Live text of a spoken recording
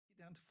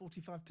down to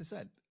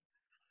 45%.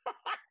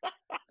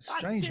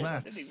 Strange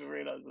maths. I didn't even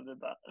realise I did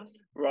that.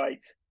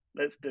 Right,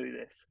 let's do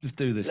this. Just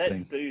do this thing.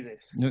 Let's do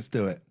this. Let's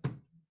do it.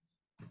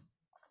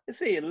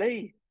 It's Iain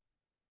Lee.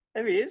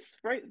 There he is,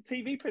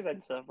 TV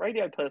presenter,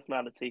 radio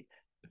personality,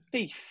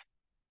 thief.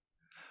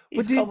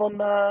 He's come on.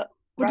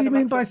 What do you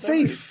mean by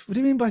thief? What do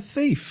you mean by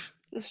thief?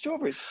 The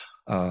strawberries.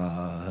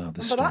 The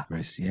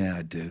strawberries. That? Yeah,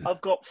 I do.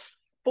 I've got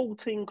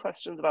 14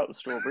 questions about the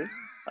strawberries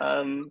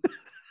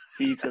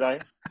for you today.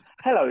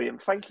 Hello, Iain.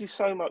 Thank you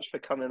so much for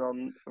coming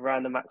on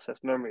Random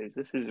Access Memories.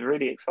 This is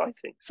really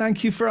exciting.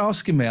 Thank you for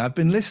asking me. I've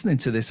been listening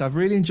to this. I've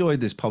really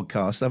enjoyed this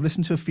podcast. I've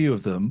listened to a few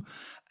of them,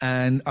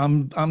 and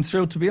I'm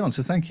thrilled to be on.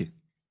 So thank you.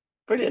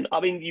 Brilliant. I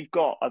mean, you've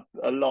got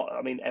a lot.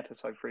 I mean,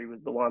 episode 3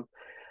 was the one.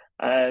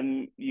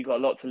 You got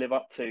a lot to live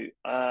up to.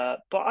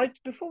 But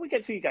before we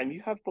get to your game,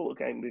 you have brought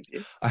a game with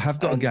you. I have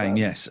got a game,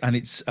 yes, and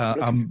it's.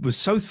 I was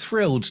so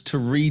thrilled to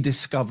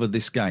rediscover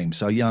this game.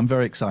 So yeah, I'm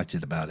very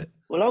excited about it.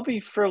 Well, I'll be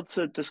thrilled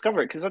to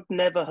discover it because I've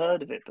never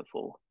heard of it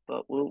before.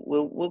 But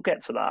we'll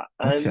get to that.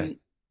 Okay.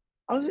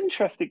 I was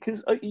interested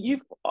because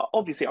you've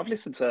obviously I've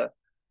listened to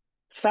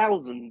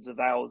thousands of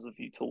hours of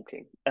you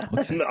talking.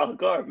 Okay. I've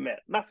got to admit,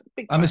 massive,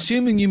 big fan. I'm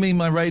assuming you mean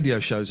my radio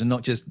shows and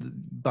not just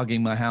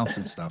bugging my house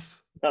and stuff.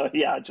 Oh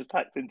yeah, I just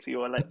hacked into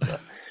your Alexa.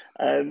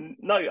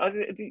 No,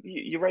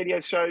 your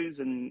radio shows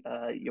and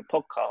your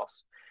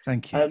podcasts.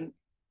 Thank you. And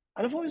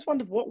I've always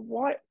wondered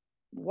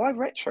why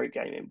retro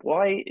gaming?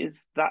 Why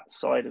is that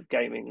side of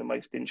gaming the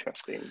most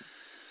interesting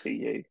to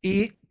you?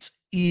 It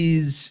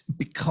is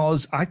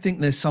because I think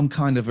there's some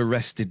kind of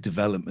arrested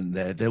development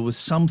there. There was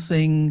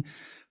something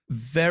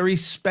very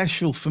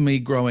special for me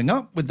growing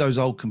up with those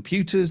old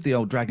computers, the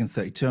old Dragon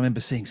 32. I remember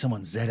seeing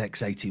someone's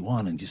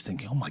ZX81 and just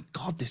thinking, oh my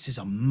God, this is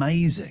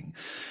amazing.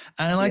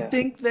 And I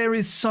think there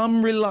is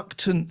some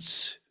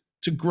reluctance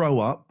to grow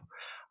up.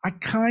 I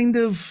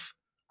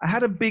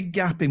had a big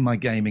gap in my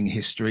gaming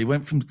history,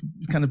 went from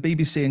kind of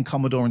BBC and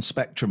Commodore and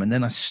Spectrum, and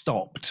then I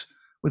stopped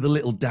with a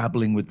little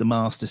dabbling with the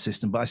Master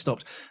System, but I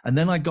stopped. And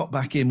then I got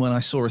back in when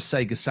I saw a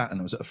Sega Saturn.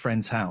 I was at a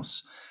friend's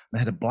house. They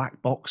had a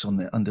black box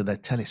under their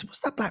telly. I said, what's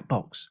that black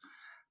box?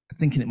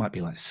 Thinking it might be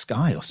like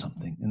Sky or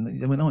something.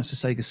 And they went, oh, it's a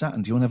Sega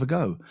Saturn. Do you want to ever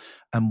go?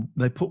 And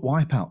they put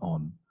Wipeout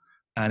on.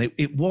 And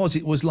it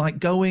was like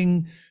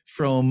going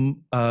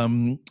from,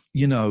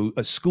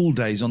 at school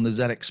days on the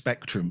ZX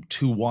Spectrum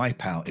to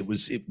Wipeout.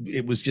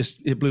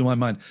 It blew my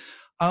mind.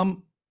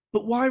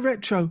 But why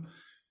retro?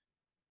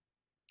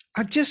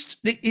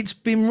 It's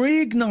been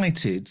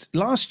reignited.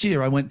 Last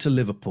year I went to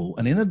Liverpool,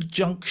 and in a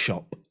junk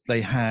shop, they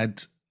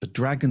had a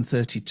Dragon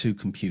 32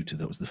 computer.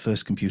 That was the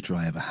first computer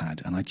I ever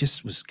had. And I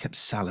just kept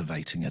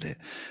salivating at it.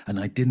 And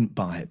I didn't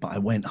buy it, but I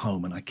went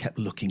home and I kept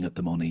looking at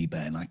them on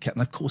eBay,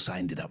 and of course I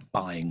ended up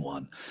buying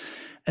one.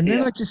 And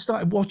then I just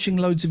started watching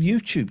loads of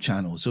YouTube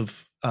channels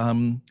of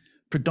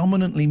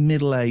predominantly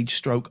middle-aged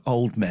stroke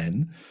old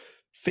men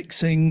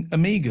fixing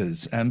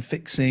Amigas and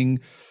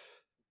fixing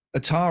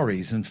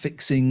Ataris and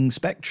fixing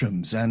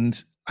Spectrums.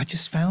 And I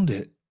just found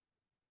it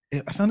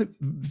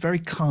very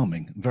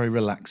calming, very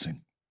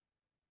relaxing.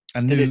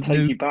 And did it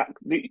take you back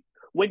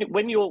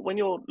when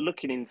you're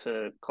looking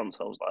into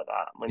consoles like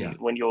that?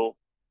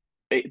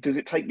 Does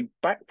it take you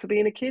back to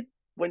being a kid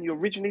when you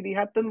originally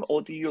had them,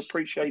 or do you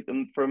appreciate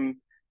them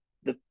from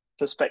the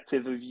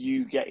perspective of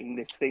you getting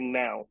this thing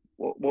now?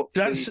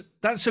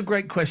 That's a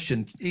great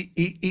question.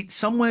 It's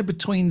somewhere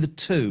between the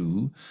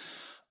two.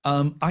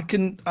 I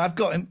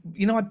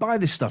buy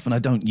this stuff and I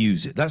don't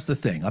use it. That's the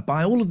thing. I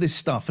buy all of this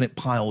stuff and it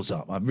piles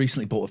up. I've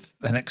recently bought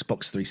an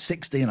Xbox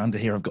 360, and under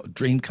here I've got a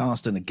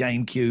Dreamcast and a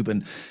GameCube,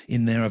 and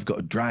in there I've got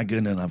a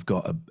Dragon and I've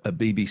got a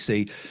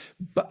BBC.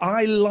 But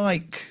I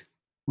like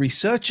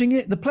researching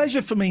it. The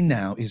pleasure for me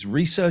now is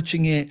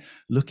researching it,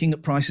 looking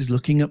at prices,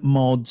 looking at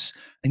mods,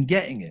 and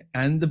getting it.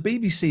 And the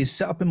BBC is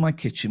set up in my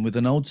kitchen with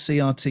an old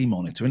CRT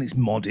monitor, and it's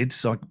modded,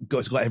 so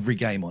it's got every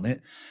game on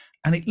it.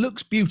 And it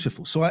looks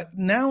beautiful. So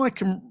now I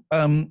can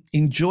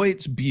enjoy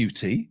its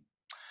beauty.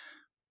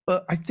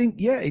 But I think,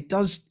 it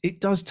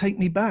does take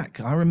me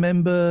back. I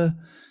remember,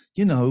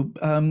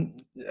 I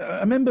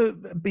remember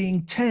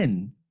being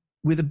 10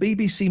 with a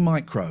BBC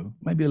Micro,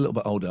 maybe a little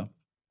bit older.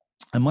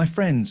 And my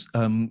friends,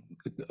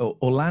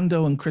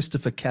 Orlando and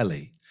Christopher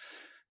Kelly,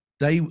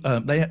 they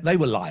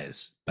were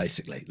liars,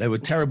 basically. They were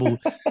terrible.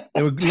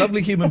 They were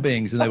lovely human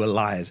beings, and they were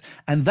liars.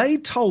 And they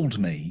told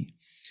me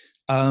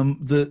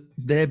that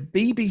their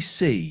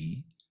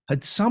BBC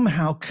had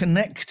somehow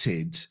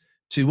connected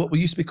to what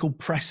used to be called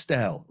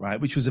Prestel, right,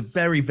 which was a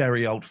very,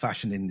 very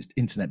old-fashioned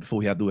internet before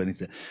we had the word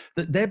internet.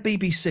 That their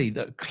BBC,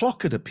 that a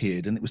clock had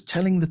appeared and it was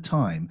telling the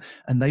time,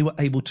 and they were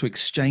able to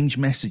exchange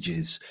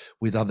messages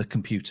with other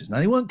computers. Now,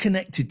 they weren't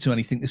connected to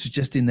anything. This was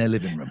just in their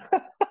living room,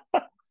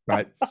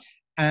 right?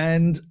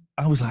 And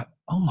I was like,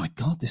 oh my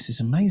God, this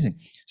is amazing.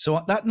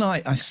 So that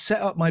night, I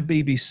set up my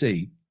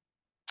BBC.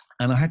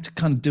 And I had to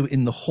kind of do it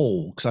in the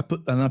hall because I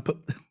put,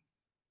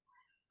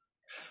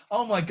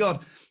 oh my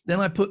God.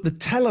 Then I put the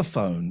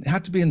telephone, it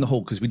had to be in the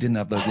hall because we didn't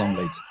have those long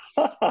leads.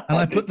 And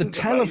I put the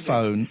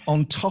telephone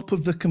on top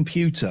of the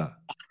computer,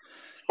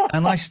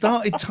 and I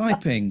started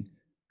typing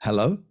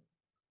Hello?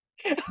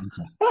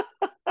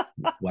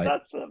 Wait.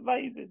 That's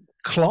amazing.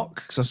 Clock,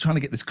 because I was trying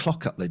to get this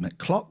clock up there, mate.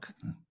 Clock?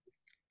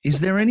 Is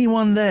there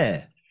anyone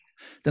there?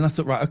 Then I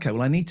thought, right, okay,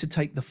 well, I need to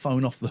take the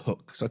phone off the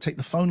hook. So I take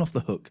the phone off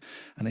the hook,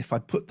 and if I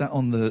put that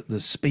on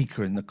the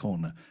speaker in the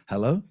corner,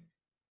 hello?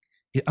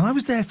 Yeah, and I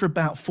was there for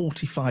about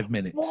 45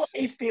 minutes. What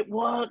if it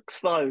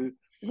works, though?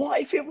 What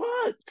if it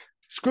worked?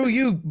 Screw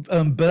you,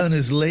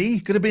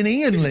 Berners-Lee. Could have been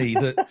Iain Lee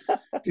that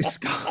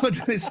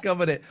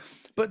discovered it.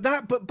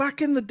 But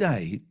back in the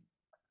day,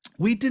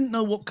 we didn't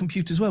know what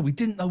computers were. We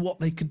didn't know what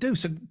they could do.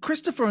 So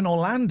Christopher and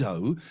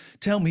Orlando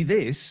tell me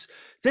this.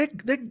 They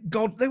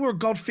were a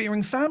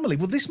God-fearing family.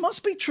 Well, this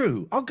must be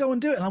true. I'll go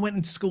and do it. And I went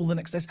into school the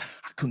next day.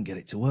 I couldn't get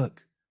it to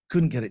work.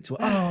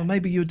 Oh,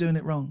 maybe you're doing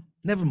it wrong.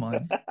 Never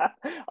mind.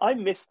 I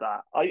miss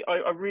that.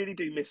 I really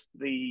do miss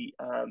the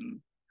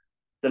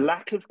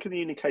lack of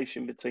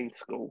communication between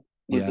school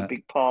was a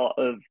big part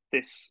of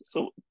this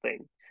sort of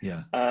thing.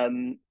 Yeah.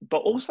 But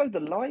also the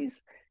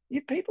lies.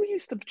 People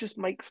used to just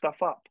make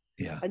stuff up.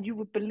 Yeah. And you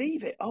would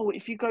believe it. Oh,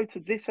 if you go to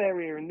this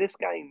area in this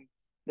game,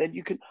 then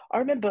you can. I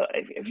remember,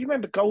 if you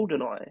remember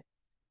GoldenEye,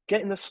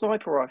 getting the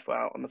sniper rifle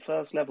out on the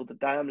first level, the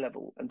dam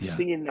level, and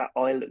seeing that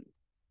island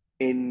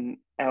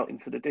out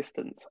into the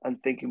distance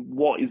and thinking,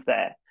 what is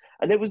there?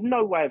 And there was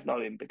no way of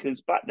knowing,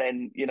 because back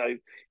then,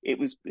 it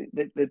was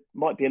there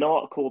might be an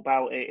article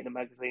about it in a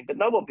magazine, but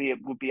no one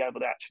would be able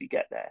to actually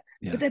get there.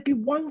 Yeah. But there'd be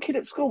one kid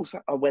at school. So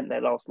I went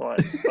there last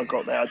night. I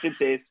got there. I did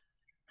this.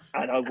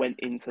 And I went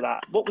into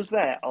that. What was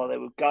there? Oh, there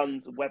were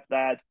guns, a web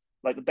dad,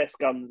 like the best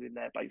guns in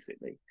there,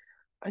 basically.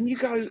 And you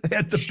go, they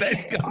had the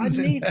best guns.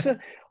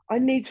 I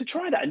need to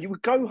try that. And you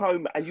would go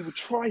home and you would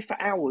try for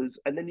hours,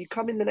 and then you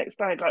come in the next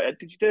day and go,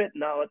 did you do it?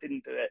 No, I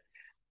didn't do it.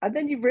 And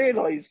then you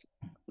realise,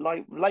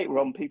 like later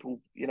on,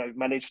 people,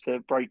 managed to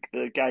break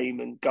the game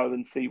and go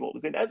and see what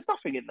was in there. There's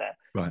nothing in there,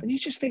 right? And you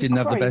just think didn't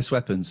have the best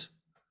weapons.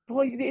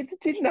 Well, it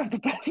didn't have the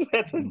best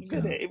weapons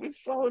in it. It was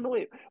so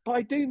annoying. But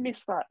I do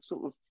miss that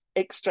sort of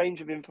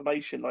exchange of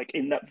information, like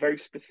in that very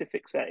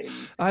specific setting.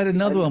 I had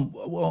another one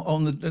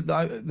on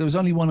there was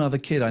only one other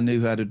kid I knew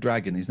who had a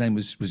dragon. His name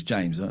was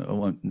James. I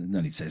won't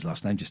need to say his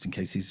last name just in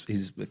case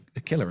he's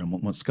a killer and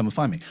wants to come and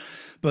find me.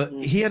 But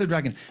he had a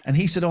dragon, and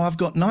he said, "Oh, I've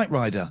got Knight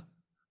Rider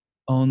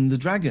on the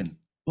dragon."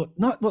 What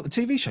the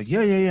TV show?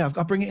 Yeah.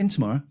 I'll bring it in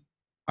tomorrow.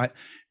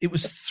 It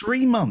was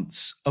 3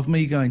 months of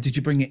me going, "Did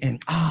you bring it in?"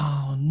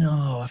 Oh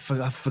no, I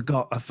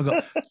forgot.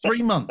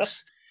 3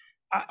 months.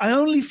 I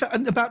only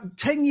about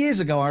 10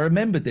 years ago, I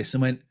remembered this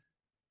and went,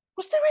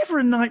 was there ever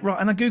a Knight Rider?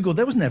 And I Googled,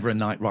 there was never a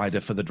Knight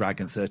Rider for the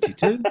Dragon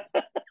 32.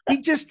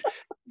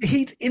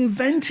 He'd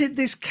invented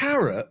this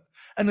carrot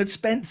and had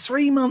spent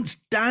 3 months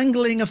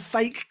dangling a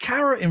fake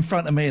carrot in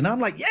front of me. And I'm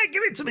like, yeah,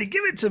 give it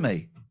to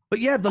me. But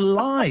yeah, the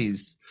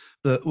lies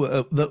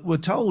that were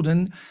told.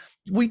 And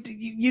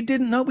you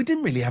didn't know, we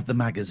didn't really have the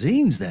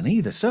magazines then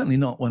either. Certainly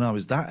not when I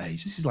was that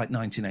age. This is like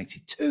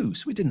 1982.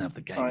 So we didn't have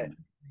the game. Right.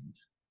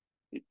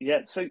 Yeah.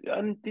 So,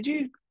 did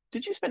you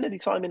spend any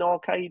time in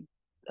arcades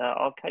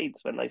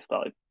when they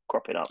started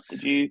cropping up?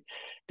 Do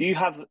you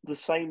have the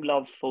same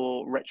love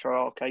for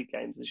retro arcade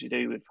games as you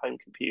do with home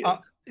computers?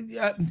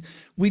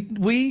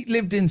 We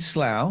lived in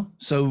Slough,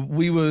 so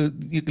we were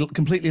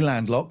completely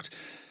landlocked.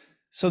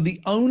 So the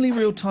only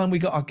real time we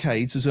got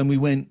arcades was when we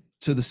went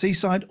to the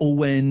seaside or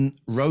when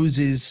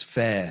Rose's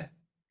Fair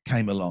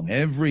came along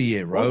every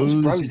year.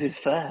 Rose's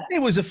Fair.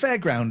 It was a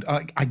fairground,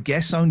 I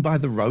guess, owned by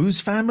the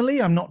Rose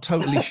family. I'm not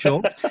totally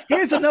sure.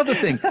 Here's another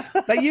thing.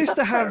 They used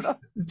to have,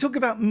 talk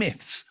about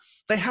myths.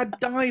 They had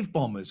dive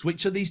bombers,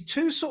 which are these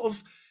two sort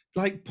of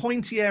like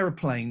pointy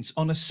airplanes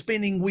on a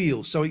spinning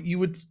wheel. So you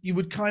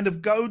would kind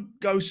of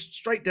go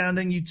straight down,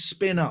 then you'd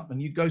spin up and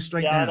you'd go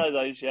straight down. Yeah, I know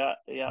those.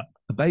 Yeah.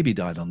 A baby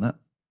died on that.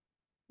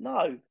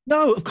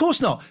 No, of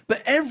course not.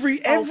 But every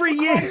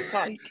year,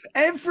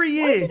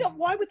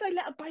 why would they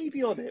let a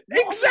baby on it?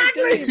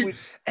 Exactly.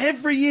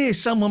 Every year,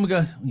 someone would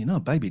go, a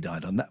baby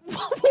died on that.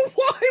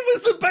 Why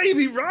was the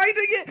baby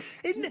riding it?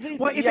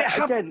 If it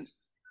happened.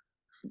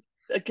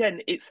 Again,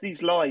 it's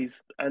these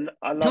lies, and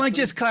I love. Can I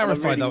just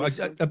clarify though?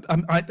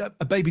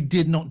 A baby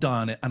did not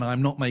die on it, and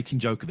I'm not making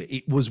joke of it.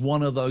 It was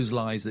one of those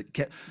lies that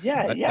kept.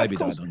 Baby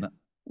died on that.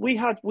 We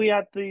had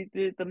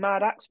the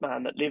Mad Axe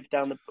man that lived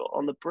on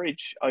the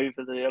bridge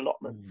over the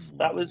allotments.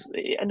 That was,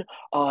 and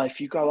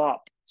if you go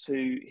up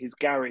to his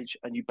garage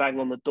and you bang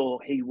on the door,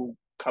 he will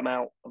come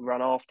out and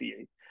run after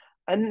you.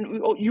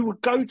 And you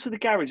would go to the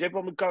garage.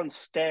 Everyone would go and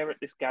stare at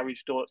this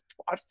garage door.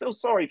 I feel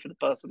sorry for the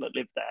person that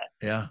lived there.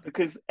 Yeah,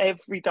 because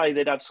every day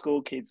they'd have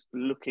school kids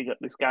looking at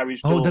this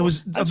garage door. Oh, there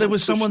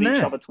was someone there.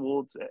 Each other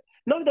towards it.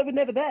 No, they were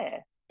never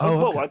there.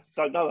 Okay. I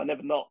don't know. I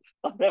never knocked.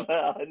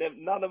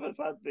 None of us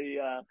had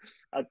the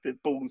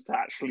balls to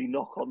actually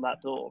knock on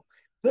that door.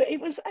 But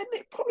it was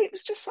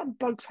just some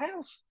bloke's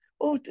house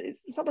or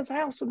someone's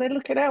house, and they're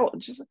looking out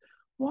and just,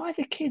 why are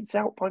the kids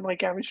out by my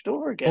garage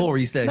door again? Or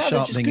he's there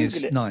sharpening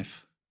his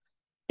knife.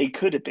 It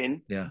could have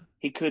been. Yeah.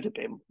 He could have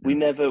been. We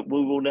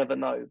will never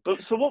know.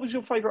 But so, what was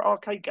your favourite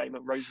arcade game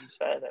at Rosen's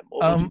Fair then?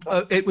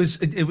 It was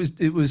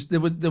there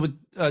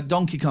were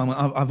Donkey Kong.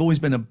 I've always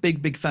been a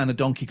big fan of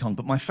Donkey Kong,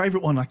 but my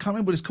favourite one, I can't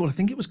remember what it's called. I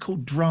think it was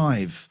called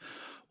Drive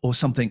or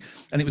something,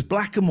 and it was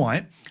black and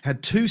white,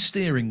 had 2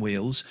 steering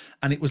wheels,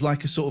 and it was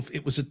like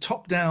it was a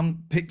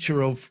top-down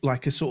picture of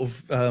like a sort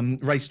of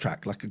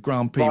racetrack, like a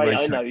Grand Prix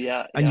racetrack. I know,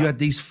 yeah. And you had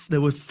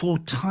there were 4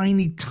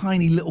 tiny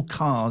little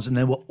cars, and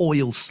there were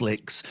oil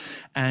slicks,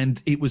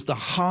 and it was the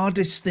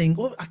hardest thing.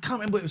 Well, I can't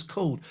remember what it was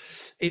called.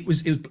 It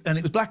was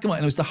black and white,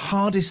 and it was the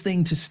hardest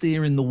thing to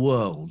steer in the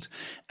world.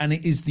 And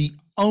it is the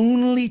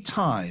only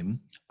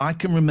time I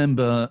can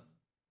remember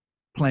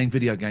playing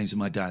video games with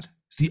my dad.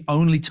 It's the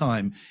only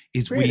time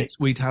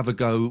we'd have a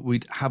go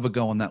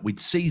on that. We'd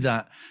see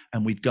that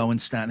and we'd go and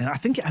stand. And I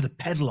think it had a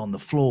pedal on the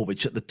floor,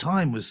 which at the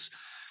time was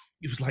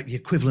like the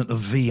equivalent of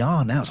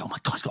VR now. It's like, oh my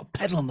God, it's got a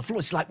pedal on the floor.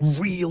 It's like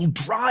real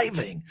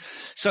driving.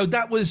 So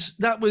that was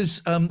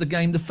the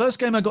game. The first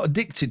game I got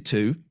addicted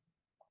to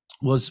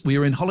was, we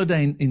were in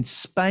holiday in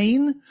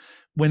Spain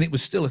when it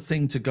was still a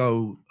thing to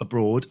go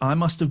abroad. I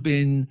must have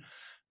been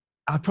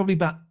probably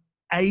about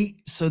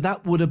 8, so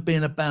that would have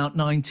been about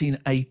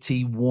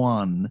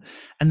 1981.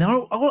 And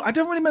now I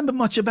don't really remember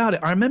much about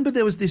it. I remember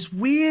there was this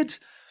weird,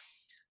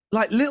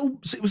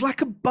 it was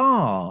like a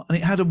bar, and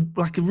it had a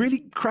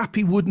really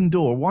crappy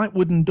white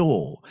wooden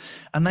door,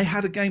 and they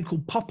had a game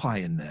called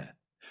Popeye in there,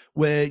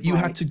 where you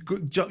had to,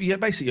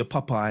 basically you're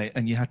Popeye,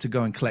 and you had to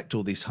go and collect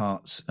all these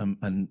hearts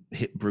and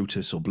hit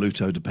Brutus or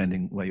Bluto,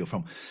 depending where you're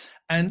from.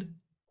 And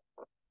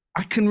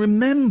I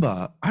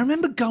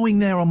remember going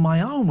there on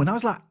my own when I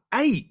was like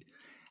 8.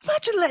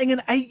 Imagine letting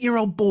an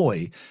 8-year-old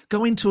boy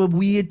go into a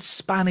weird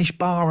Spanish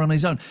bar on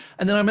his own.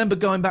 And then I remember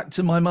going back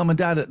to my mum and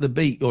dad at the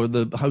beat or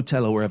the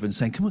hotel or wherever and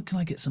saying, "Come on, can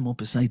I get some more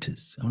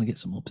pesetas? I want to get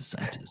some more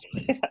pesetas,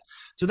 please."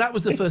 So that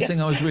was the first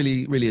thing I was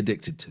really, really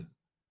addicted to.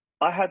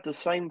 I had the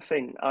same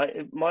thing.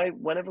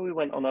 Whenever we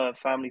went on a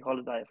family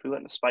holiday, if we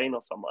went to Spain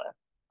or somewhere,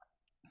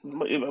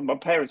 my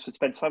parents would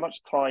spend so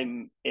much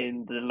time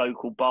in the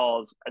local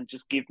bars and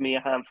just give me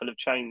a handful of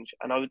change,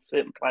 and I would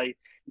sit and play.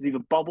 It was either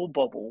Bubble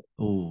Bobble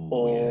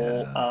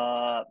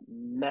or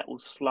Metal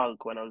Slug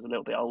when I was a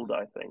little bit older,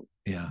 I think.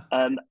 Yeah.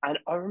 And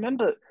I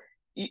remember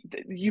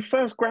you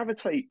first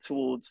gravitate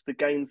towards the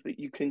games that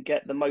you can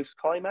get the most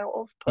time out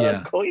of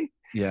per coin.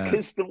 Yeah.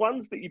 Because the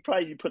ones that you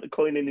play, you put the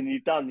coin in and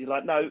you're done. You're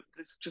like, no,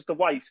 it's just a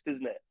waste,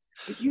 isn't it?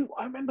 But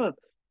I remember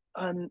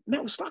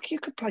Metal Slug, you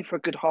could play for a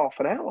good half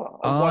an hour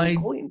on one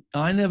coin.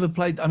 I never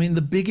played. I mean,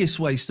 the biggest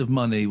waste of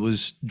money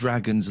was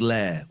Dragon's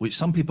Lair, which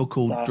some people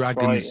call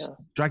Dragon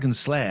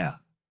Slayer.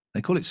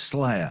 They call it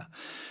Slayer.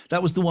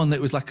 That was the one that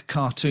was like a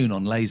cartoon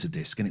on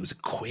Laserdisc, and it was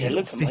 £1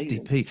 or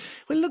 50p.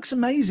 Well, it looks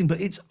amazing, but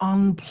it's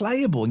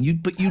unplayable. And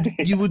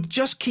you would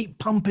just keep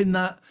pumping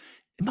that.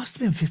 It must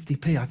have been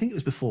 50p. I think it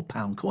was before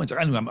pound coins.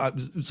 Anyway,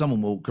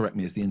 someone will correct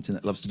me, as the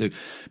internet loves to do.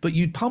 But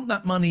you'd pump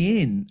that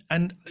money in,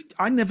 and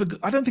I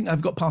don't think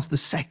I've got past the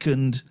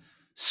second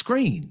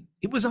screen.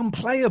 It was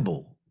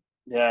unplayable.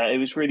 Yeah, it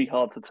was really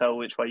hard to tell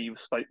which way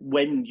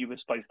when you were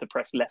supposed to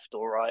press left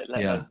or right,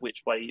 let alone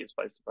which way you're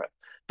supposed to press.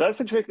 But that's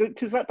interesting,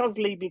 because that does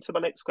lead me to my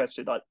next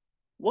question. Like,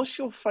 what's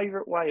your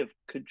favourite way of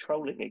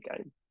controlling a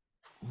game?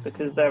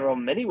 Because there are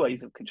many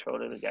ways of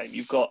controlling a game.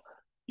 You've got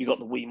the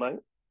Wiimote.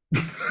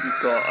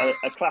 You've got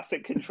a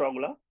classic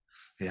controller.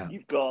 Yeah.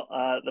 You've got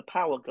the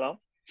Power Glove.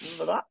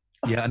 Remember that?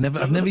 Yeah,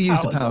 I've never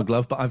used a Power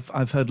Glove, but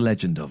I've heard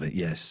legend of it.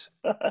 Yes.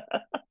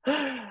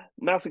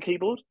 Mouse and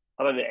keyboard.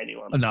 I don't think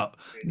anyone.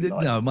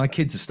 No, my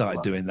kids have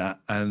started doing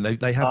that, and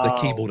they have the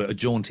keyboard at a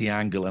jaunty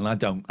angle, and I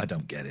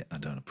don't get it. I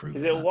don't approve.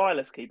 Is it a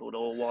wireless keyboard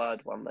or a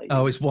wired one?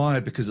 Oh, it's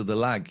wired because of the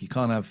lag. You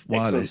can't have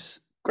wireless.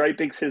 Excellent. Great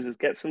big scissors.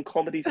 Get some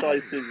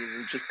comedy-sized scissors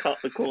and just cut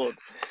the cord,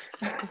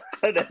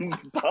 and then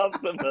pass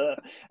them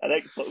an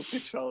Xbox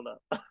controller.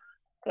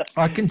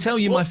 I can tell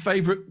you my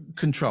favourite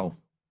control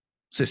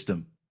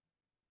system.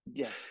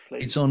 Yes,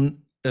 please. It's on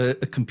a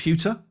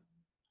computer,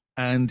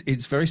 and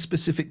it's very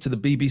specific to the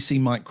BBC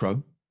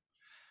Micro.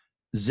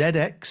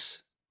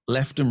 ZX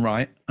left and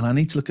right, and I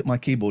need to look at my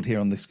keyboard here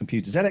on this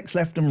computer. ZX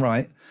left and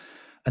right,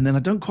 and then I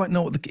don't quite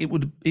know what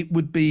it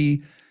would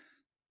be.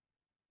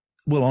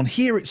 Well, on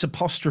here it's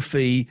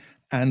apostrophe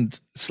and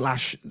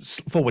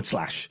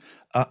 //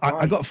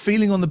 I got a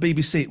feeling on the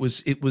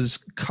BBC it was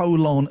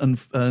colon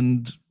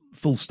and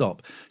full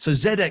stop. So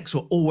ZX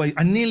were always.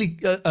 I nearly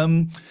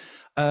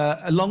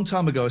a long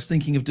time ago I was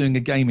thinking of doing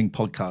a gaming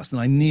podcast, and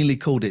I nearly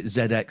called it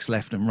ZX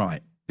left and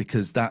right,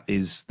 because that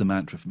is the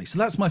mantra for me. So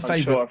that's my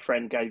favorite. I'm sure a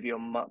friend gave you a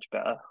much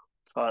better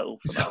title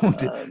for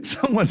that.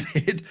 Someone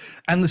did.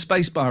 And the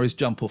space bar is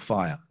jump or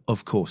fire,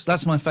 of course.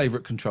 That's my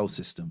favorite control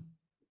system.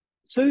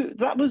 So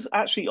that was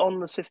actually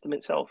on the system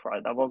itself,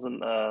 right? That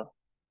wasn't.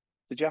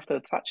 Did you have to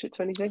attach it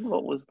to anything?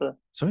 What was the?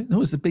 Sorry, that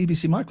was the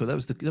BBC Micro. That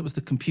was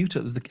the computer.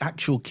 It was the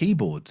actual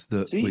keyboard.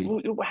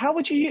 How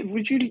would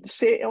you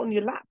sit it on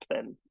your lap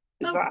then?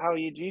 Is that how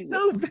you'd use it?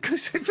 No,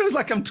 because it feels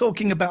like I'm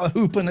talking about a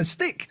hoop and a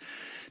stick.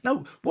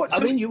 No, what? I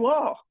mean, you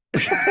are.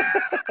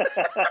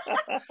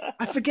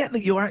 I forget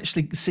that you're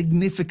actually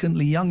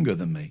significantly younger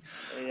than me.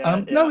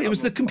 No, it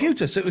was the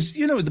computer. So it was,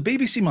 the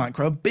BBC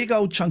Micro, a big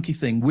old chunky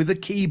thing with a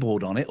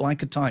keyboard on it,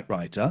 like a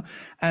typewriter.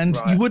 And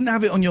you wouldn't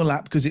have it on your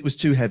lap because it was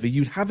too heavy.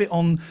 You'd have it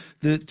on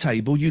the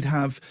table. You'd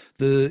have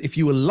if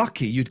you were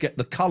lucky, you'd get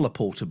the color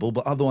portable,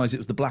 but otherwise it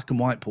was the black and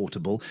white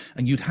portable.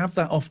 And you'd have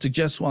that off to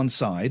just one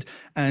side.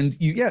 And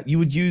you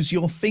would use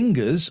your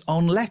fingers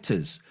on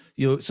letters.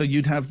 So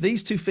you'd have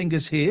these two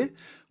fingers here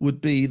would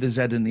be the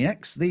Z and the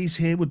X. These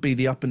here would be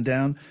the up and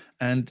down,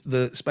 and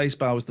the space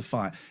bar was the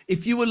fire.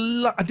 If you were,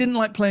 I didn't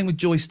like playing with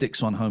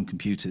joysticks on home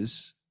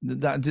computers.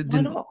 That didn't.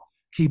 Why not?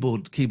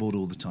 Keyboard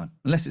all the time.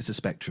 Unless it's a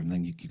Spectrum,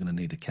 then you're going to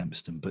need a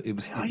Kempston. But it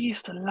was. I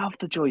used to love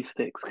the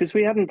joysticks because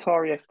we had an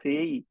Atari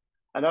STE,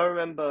 and I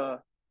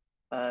remember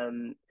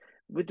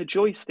with the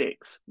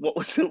joysticks, what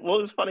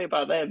was funny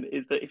about them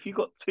is that if you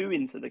got two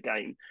into the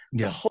game,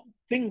 the whole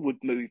thing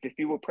would move if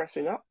you were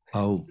pressing up.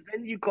 Oh. So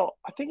then you got,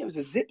 I think it was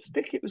a zip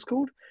stick, it was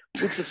called,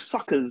 with the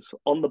suckers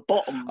on the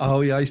bottom.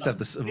 Oh yeah, I used to have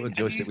the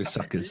joystick with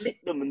suckers.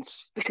 Lick them and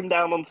stick them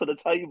down onto the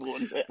table.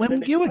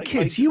 When you were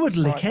kids, you would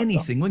lick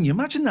anything, wouldn't you?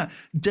 Imagine that,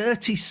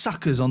 dirty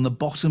suckers on the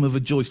bottom of a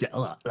joystick,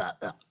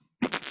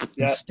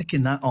 and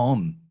sticking that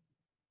on.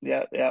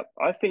 Yeah.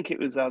 I think it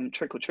was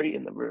Trick or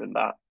Treating that ruined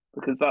that,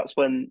 because that's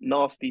when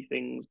nasty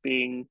things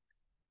being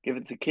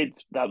given to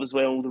kids, that was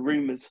when all the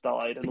rumours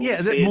started. And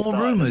more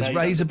rumours,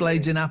 razor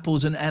blades in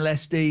apples and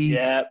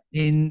LSD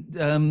in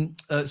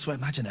so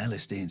imagine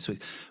LSD in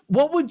sweets.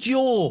 What's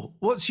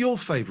your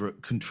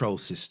favourite control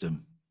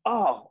system?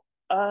 I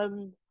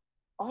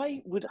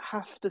would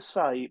have to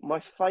say my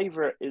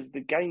favourite is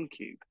the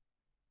GameCube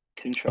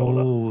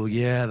controller. Oh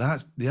yeah,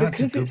 that's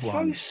because a good it's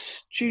one. So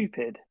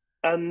stupid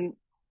and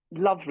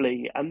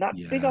lovely, and that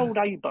big old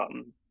A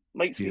button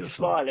makes me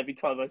smile every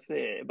time I see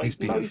it. It makes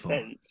no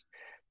sense.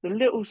 The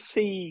little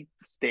C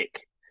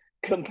stick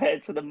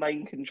compared to the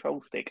main control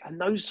stick, and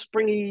those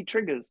springy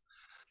triggers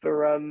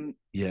for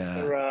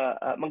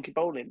monkey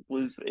bowling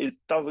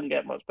doesn't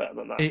get much better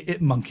than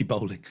that. Monkey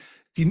bowling.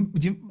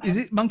 Is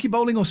it monkey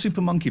bowling or super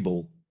monkey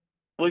ball?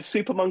 Well, it's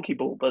super monkey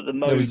ball, but the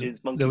mode is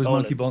monkey there was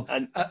bowling, monkey ball,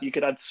 and you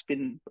could add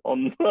spin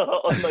on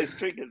on those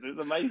triggers. It's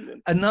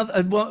amazing.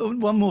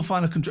 One more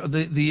final control.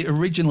 The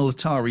original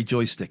Atari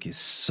joystick is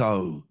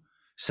so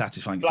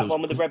satisfying. Black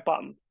one with the red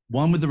button.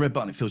 One with the red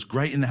button. It feels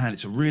great in the hand.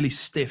 It's a really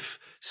stiff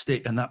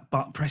stick, and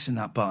pressing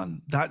that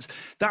button, that's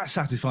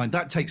satisfying.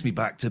 That takes me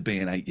back to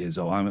being 8 years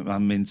old.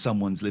 I'm in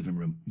someone's living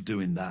room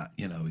doing that.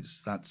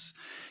 It's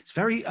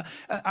very.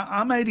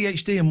 I'm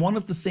ADHD, and one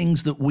of the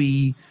things that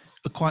we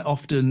quite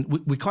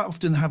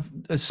often have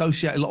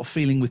associate a lot of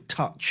feeling with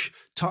touch.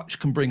 Touch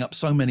can bring up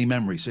so many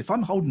memories. So if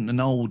I'm holding an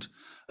old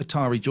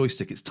Atari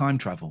joystick, it's time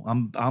travel.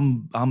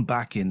 I'm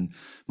back in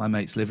my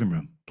mate's living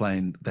room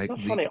playing.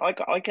 Funny.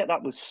 I get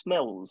that with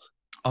smells.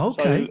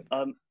 Okay.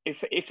 So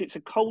if it's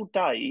a cold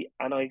day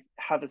and I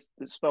have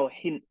smell a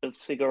hint of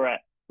cigarette,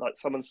 like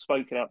someone's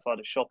smoking outside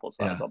a shop or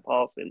something as I'm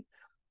passing,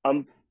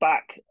 I'm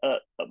back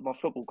at my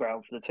football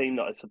ground for the team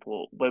that I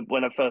support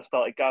when I first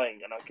started going,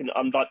 and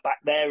I'm like back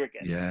there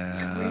again. Yeah.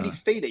 You can really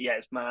feel it. Yeah,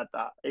 it's mad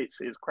that it's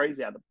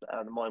crazy how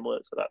the mind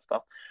works with that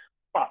stuff.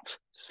 But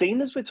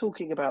seeing as we're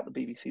talking about the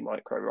BBC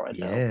Micro right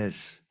now,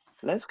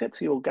 let's get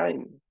to your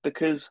game,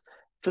 because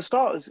for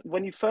starters,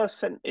 when you first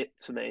sent it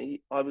to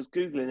me, I was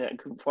Googling it and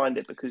couldn't find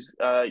it because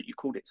you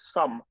called it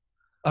Sum.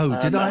 Oh,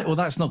 did I? Well,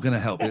 that's not going to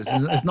help.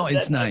 It's not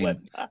its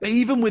name. But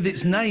even with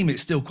its name,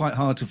 it's still quite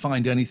hard to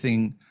find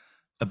anything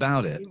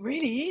about it. It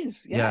really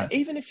is. Yeah.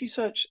 Even if you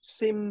search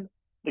Sim,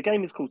 the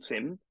game is called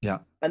Sim. Yeah.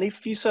 And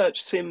if you search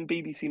Sim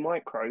BBC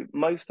Micro,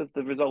 most of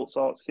the results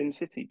are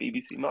SimCity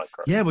BBC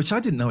Micro. Yeah, which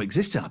I didn't know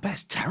existed. I bet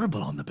it's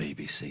terrible on the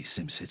BBC,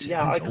 SimCity.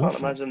 Yeah, I can't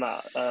imagine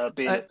that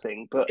being a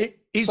thing. But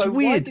it's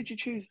weird. Why did you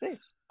choose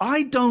this?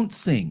 I don't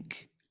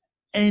think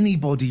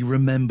anybody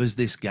remembers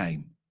this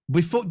game.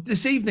 Before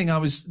this evening,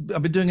 I've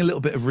been doing a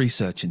little bit of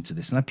research into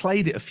this, and I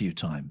played it a few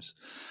times.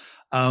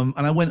 And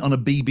I went on I'm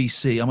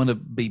on a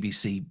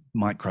BBC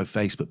Micro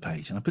Facebook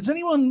page, and I put,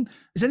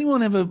 has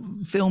anyone ever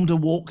filmed a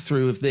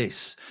walkthrough of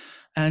this?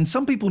 And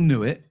some people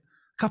knew it.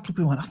 A couple of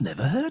people went, I've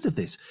never heard of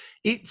this.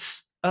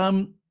 It's I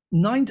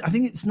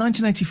think it's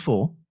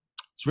 1984.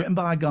 It's written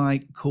by a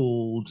guy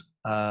called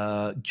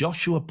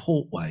Joshua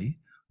Portway.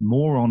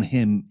 More on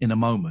him in a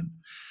moment.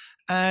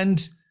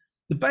 And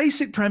the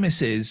basic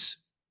premise is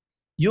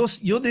you're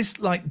this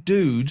like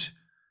dude.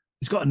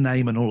 He's got a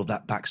name and all of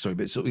that backstory,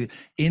 but sort of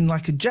in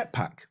like a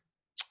jetpack.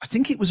 I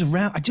think it was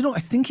around. I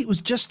think it was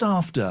just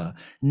after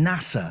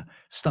NASA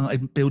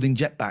started building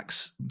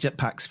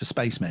jetpacks for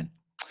spacemen.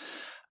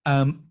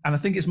 And I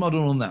think it's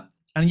modeled on that.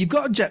 And you've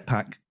got a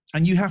jetpack,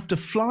 and you have to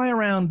fly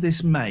around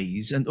this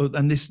maze and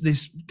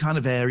this kind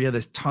of area.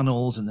 There's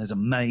tunnels, and there's a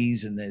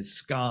maze, and there's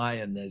sky,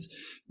 and there's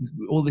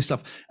all this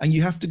stuff. And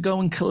you have to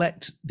go and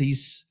collect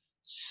these.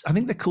 I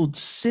think they're called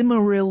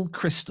Cimmeril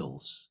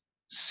crystals.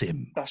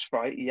 Sim. That's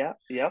right. Yeah.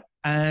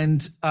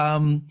 And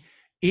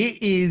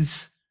it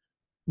is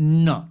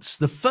nuts.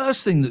 The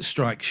first thing that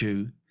strikes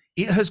you,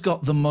 it has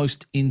got the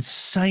most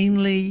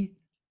insanely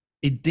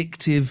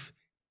addictive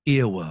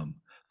earworm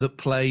that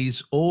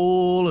plays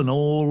all and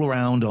all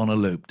around on a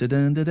loop. Dun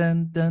dun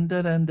dun dun dun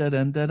dun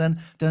dun dun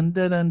dun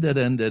dun dun dun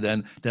dun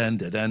dun dun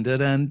dun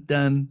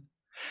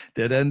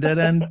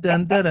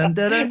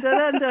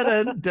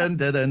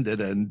dun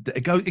dun.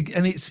 It goes,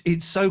 and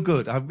it's so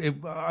good.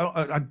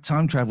 I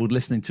time traveled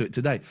listening to it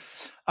today,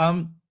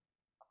 and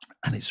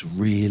it's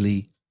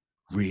really,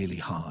 really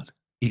hard.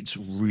 It's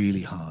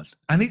really hard,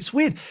 and it's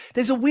weird.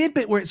 There's a weird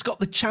bit where it's got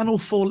the Channel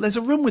 4. There's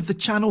a room with the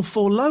Channel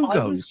 4 logos.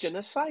 I was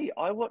gonna say,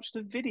 I watched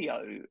a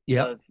video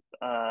of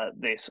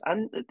this,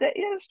 and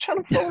there's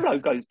Channel 4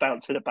 logos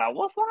bouncing about.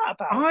 What's that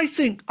about?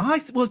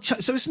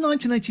 So it's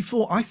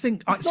 1984. I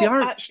think it's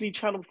not actually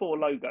Channel 4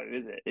 logo,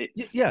 is it?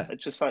 It's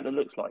just something that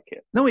looks like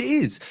it. No, it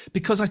is,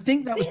 because I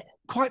think that was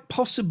quite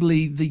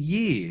possibly the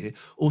year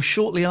or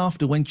shortly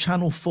after when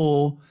Channel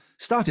 4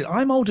 started.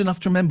 I'm old enough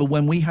to remember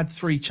when we had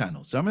 3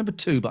 channels. So I remember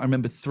 2, but I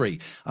remember 3.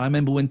 I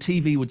remember when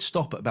TV would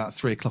stop at about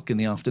 3 o'clock in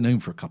the afternoon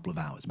for a couple of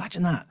hours.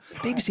 Imagine that.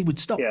 BBC would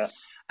stop. Yeah.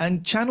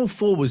 And Channel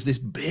 4 was this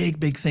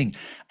big, big thing.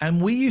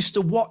 And we used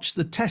to watch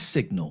the test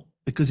signal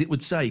because it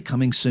would say,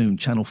 coming soon,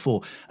 Channel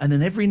 4. And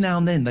then every now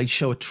and then they'd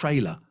show a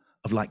trailer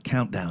of like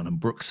Countdown and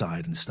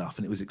Brookside and stuff.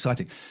 And it was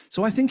exciting.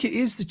 So I think it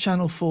is the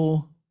Channel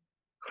 4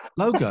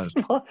 logo.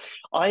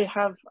 I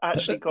have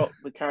actually got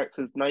the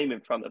character's name in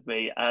front of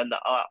me, and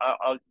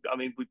I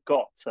mean, we've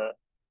got to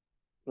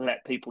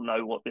let people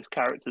know what this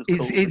character's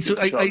called. It's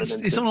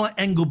something like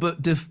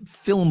Engelbert de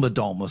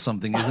Filmerdom or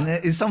something, isn't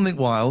it? It's something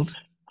wild.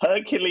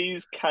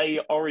 Hercules K.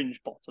 Orange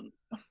Bottom.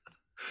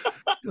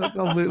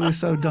 God, we're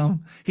so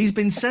dumb. He's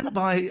been sent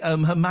by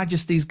Her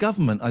Majesty's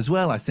government as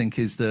well, I think,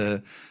 is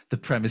the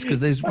premise, because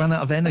they've run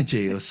out of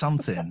energy or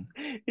something.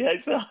 Yeah,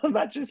 it's Her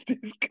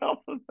Majesty's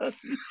government.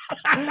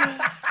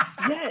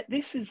 Yeah,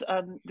 this is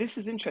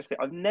interesting.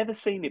 I've never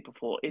seen it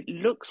before. It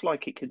looks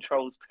like it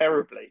controls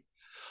terribly,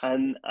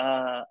 and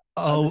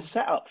the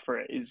setup for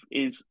it is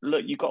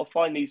look, you've got to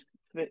find these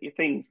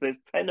things. There's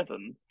 10 of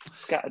them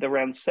scattered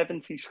around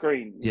 70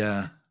 screens.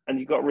 Yeah. And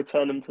you've got to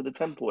return them to the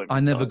temple. I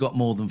never got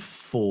more than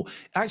 4.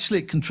 Actually,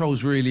 it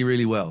controls really,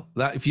 really well.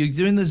 That if you're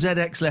doing the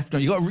ZX left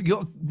and you got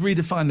to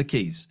redefine the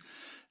keys,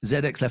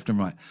 ZX left and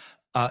right.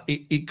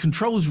 It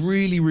controls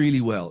really, really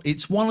well.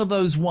 It's one of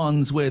those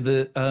ones where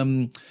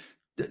the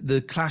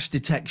clash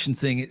detection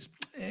thing,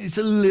 it's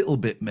a little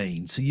bit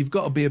mean, so you've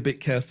got to be a bit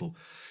careful.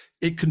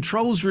 It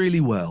controls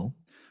really well.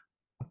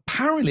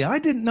 Apparently, I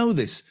didn't know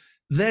this.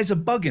 There's a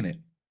bug in it,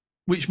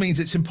 which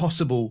means it's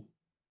impossible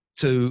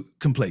to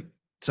complete.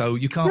 So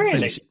you can't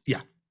finish it. Yeah,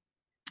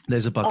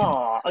 there's a bug in it.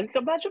 I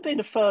can imagine being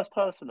the first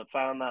person that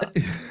found that.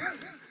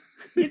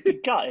 You'd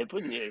be gutted,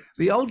 wouldn't you?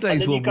 The old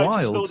days were wild. You go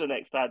to school the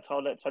next day,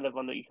 tell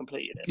everyone that you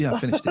completed it. Yeah, I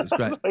finished it. It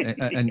was great.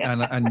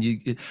 and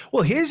you.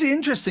 Well, here's the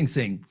interesting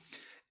thing.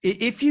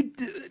 I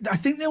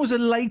think there was a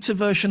later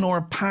version or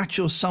a patch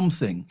or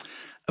something.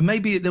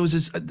 Maybe there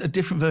was a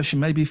different version,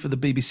 maybe for the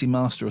BBC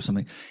Master or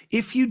something.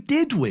 If you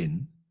did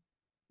win,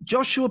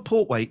 Joshua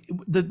Portway,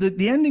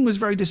 the ending was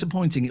very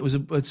disappointing. It was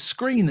a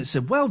screen that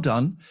said, "Well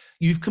done,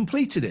 you've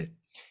completed it.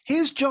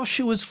 Here's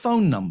Joshua's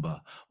phone number.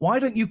 Why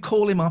don't you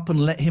call him up and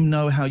let him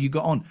know how you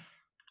got on?"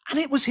 And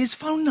it was his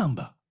phone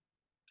number.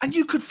 And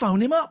you could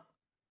phone him up.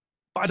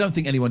 But I don't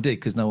think anyone did,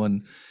 because no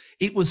one...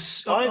 It was...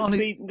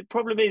 See, the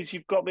problem is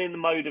you've got me in the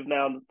mode of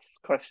now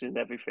questioning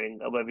everything,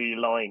 or whether you're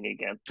lying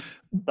again.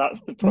 That's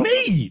the problem.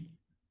 Me?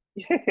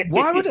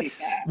 Why would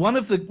one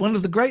of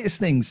the greatest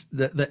things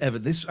that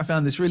ever, I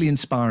found this really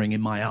inspiring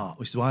in my art,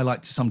 which is why I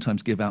like to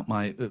sometimes give out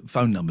my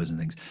phone numbers and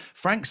things.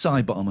 Frank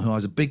Sidebottom, who I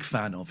was a big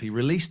fan of, he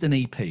released an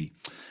EP.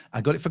 I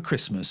got it for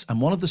Christmas,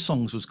 and one of the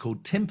songs was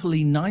called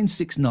Timperley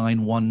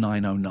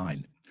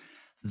 9691909.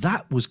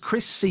 That was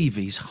Chris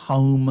Seavey's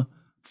home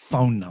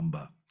phone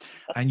number.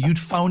 And you'd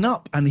phone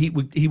up, and he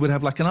would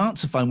have like an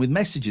answer phone with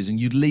messages, and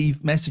you'd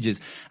leave messages,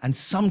 and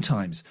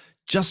sometimes,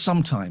 just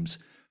sometimes,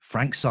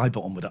 Frank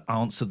Sidebottom would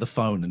answer the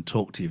phone and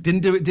talk to you.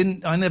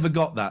 I never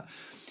got that.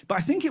 But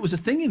I think it was a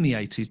thing in the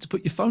 80s to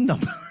put your phone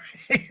number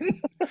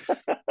in.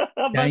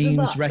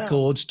 Games,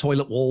 records,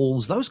 toilet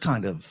walls, those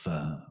kind of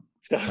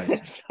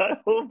places.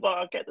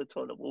 I get the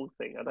toilet wall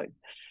thing. I don't.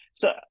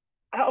 So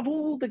out of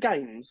all the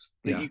games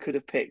that you could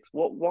have picked,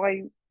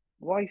 why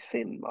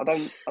Sim? I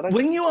don't.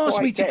 When you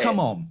asked me to come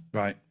on,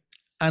 right,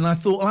 and I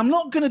thought, well, I'm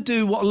not going to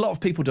do what a lot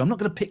of people do. I'm not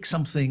going to pick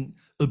something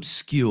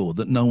obscure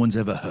that no one's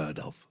ever heard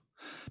of,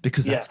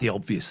 because that's the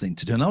obvious thing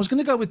to do. And I was going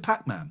to go with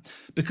Pac-Man,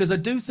 because I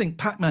do think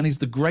Pac-Man is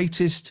the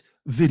greatest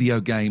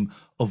video game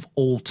of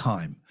all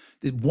time.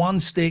 One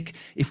stick.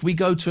 If we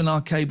go to an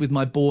arcade with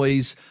my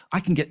boys, I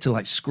can get to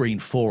like screen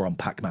 4 on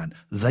Pac-Man.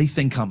 They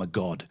think I'm a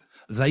god.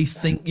 They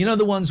think, you know,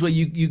 the ones where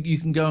you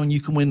can go and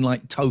you can win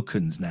like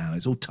tokens now.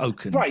 It's all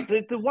tokens. Right,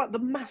 the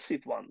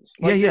massive ones.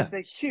 Like,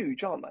 they're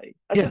huge, aren't they?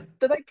 And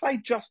do they play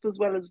just as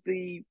well as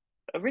the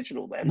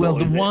original then? Well,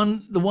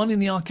 the one in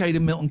the arcade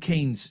in Milton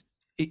Keynes,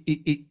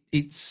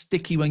 it's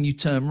sticky when you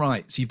turn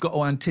right, so you've got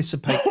to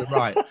anticipate the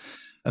right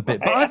a bit.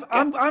 But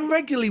I'm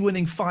regularly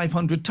winning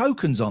 500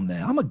 tokens on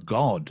there. I'm a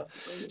god.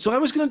 So I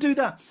was going to do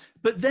that,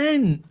 but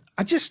then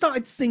I just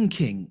started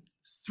thinking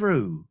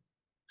through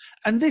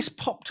And this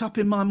popped up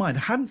in my mind.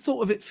 I hadn't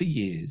thought of it for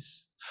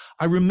years.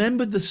 I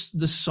remembered the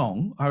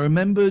song. I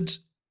remember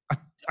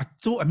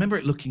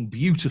it looking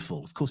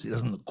beautiful. Of course, it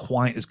doesn't look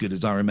quite as good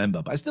as I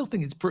remember, but I still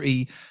think it's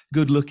pretty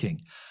good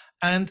looking.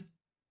 And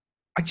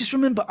I just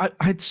remember I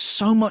had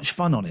so much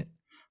fun on it,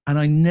 and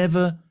I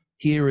never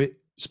hear it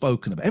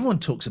spoken about. Everyone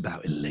talks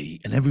about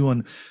Elite, and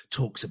everyone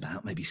talks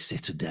about maybe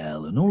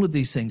Citadel and all of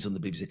these things on the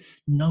BBC.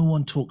 No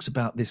one talks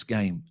about this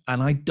game,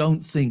 and I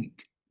don't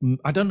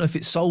know if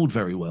it sold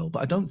very well,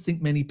 but I don't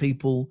think many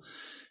people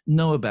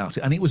know about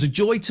it. And it was a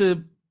joy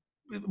to,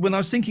 when I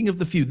was thinking of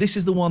the few, this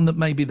is the one that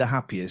made me the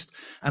happiest.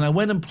 And I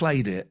went and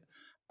played it,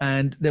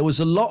 and there was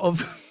a lot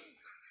of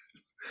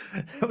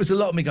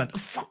me going, oh,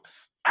 fuck,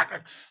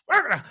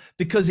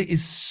 because it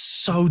is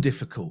so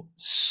difficult.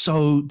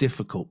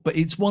 But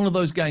it's one of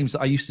those games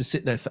that I used to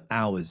sit there for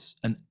hours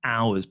and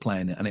hours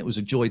playing it, and it was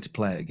a joy to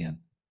play it again.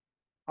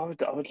 I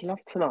would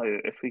love to know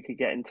if we could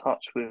get in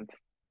touch with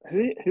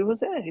who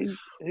was it?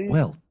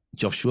 Well,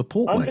 Joshua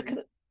Portway. I'm looking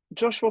at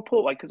Joshua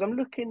Portway because I'm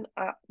looking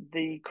at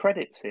the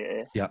credits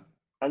here. Yeah.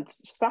 And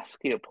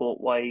Saskia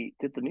Portway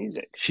did the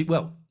music.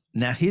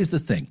 Now here's the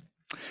thing.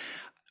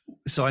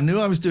 So I knew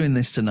I was doing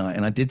this tonight,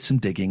 and I did some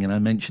digging, and I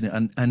mentioned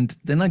it, and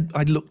then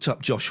I looked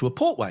up Joshua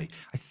Portway.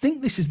 I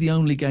think this is the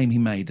only game he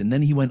made, and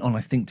then he went on,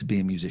 I think, to be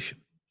a musician.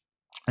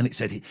 And it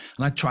said, and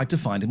I tried to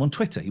find him on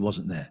Twitter. He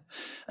wasn't there.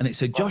 And it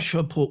said,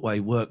 Joshua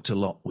Portway worked a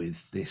lot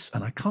with this.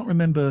 And I can't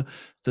remember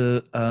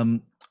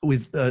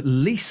with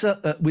Lise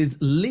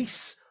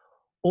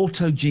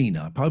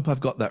Autogena. I hope I've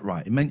got that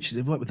right. It mentions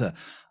it worked with her.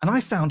 And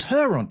I found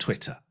her on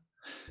Twitter.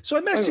 So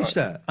I messaged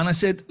her and I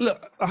said,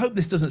 look, I hope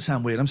this doesn't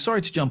sound weird. I'm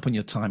sorry to jump on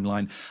your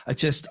timeline.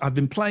 I've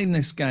been playing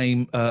this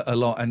game a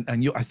lot, and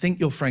I think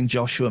your friend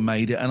Joshua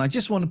made it. And I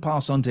just want to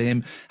pass on to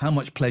him how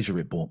much pleasure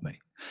it brought me.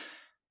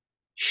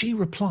 She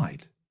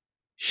replied,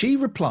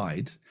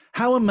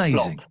 how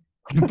amazing.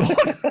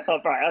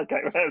 Right,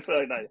 okay.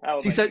 So no, how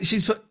amazing.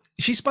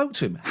 She spoke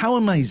to him. How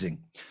amazing.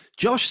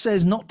 Josh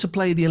says not to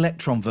play the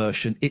Electron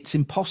version. It's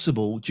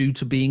impossible due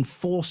to being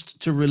forced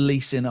to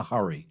release in a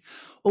hurry.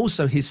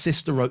 Also, his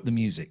sister wrote the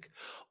music.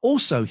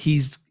 Also, he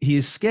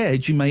is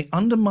scared you may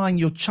undermine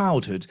your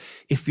childhood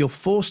if you're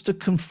forced to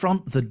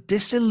confront the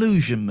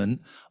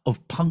disillusionment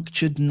of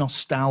punctured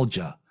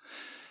nostalgia.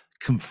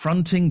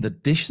 Confronting the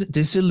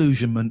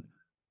disillusionment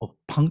of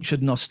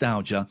punctured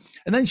nostalgia.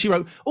 And then she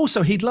wrote,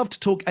 also, he'd love to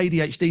talk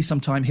ADHD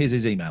sometime. Here's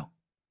his email.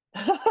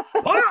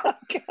 What?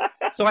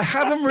 So I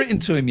haven't written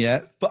to him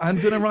yet, but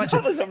I'm going to write to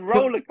him. That was a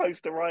roller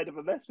coaster ride of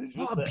a message.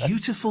 What a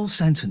beautiful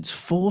sentence.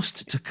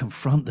 Forced to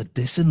confront the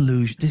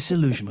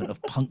disillusionment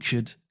of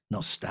punctured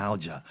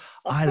nostalgia.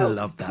 I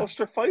love that.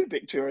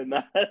 Claustrophobic during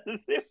that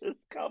as it was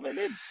coming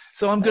in.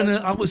 So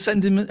I will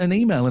send him an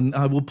email, and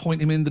I will point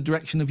him in the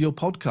direction of your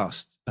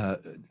podcast,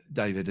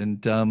 David.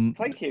 And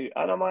thank you.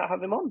 And I might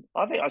have him on.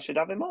 I think I should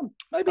have him on.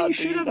 Maybe you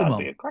should have him on.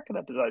 That'd be a cracking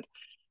episode.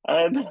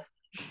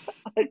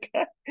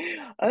 Okay.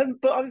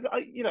 But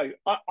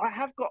I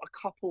have got a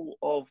couple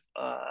of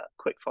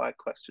quick fire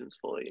questions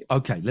for you.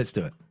 Okay, let's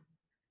do it.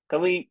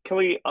 Can we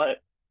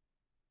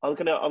I'm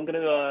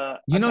gonna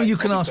you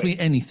can ask me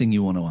anything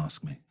you want to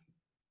ask me.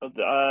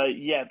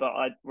 Yeah, but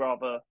I'd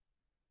rather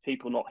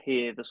people not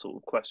hear the sort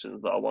of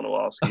questions that I want to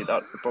ask you.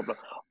 That's the problem.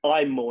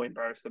 I'm more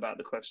embarrassed about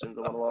the questions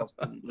I want to ask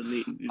than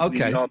the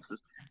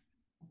answers.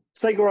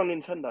 Sega or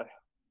Nintendo?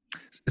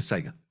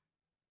 Sega.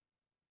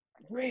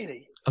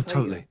 Really? Oh,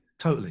 Sega?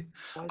 Totally.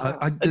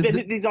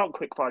 These aren't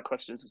quick fire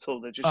questions at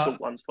all. They're just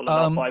short ones followed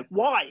up by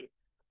why.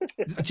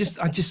 I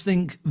just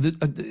think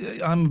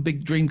that I'm a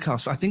big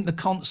Dreamcast. I think the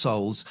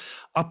consoles,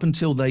 up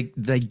until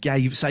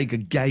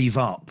Sega gave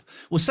up.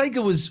 Well,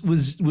 Sega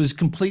was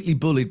completely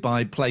bullied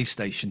by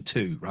PlayStation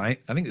 2, right?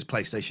 I think it was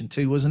PlayStation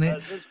 2, wasn't it? It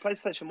was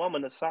PlayStation 1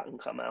 when the Saturn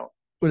came out.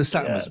 Well, the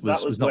Saturn was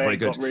not very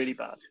good. Got really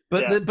bad.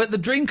 But the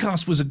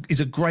Dreamcast is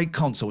a great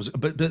console.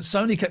 But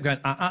Sony kept going,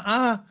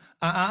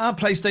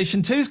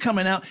 PlayStation 2's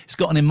coming out. It's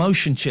got an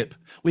emotion chip.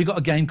 We got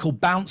a game called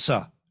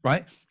Bouncer,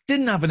 right?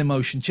 Didn't have an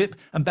emotion chip,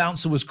 and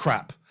Bouncer was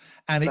crap.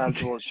 And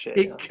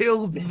it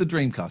killed the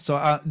Dreamcast. So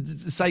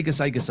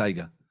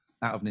Sega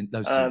out of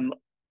those two.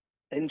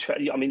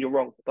 I mean, you're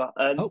wrong, but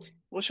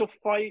what's your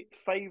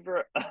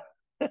favorite?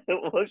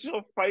 What's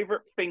your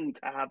favorite thing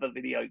to have a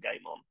video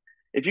game on?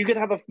 If you could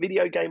have a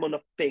video game on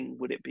a thing,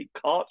 would it be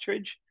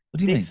cartridge, what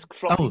do you disc, mean?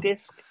 Floppy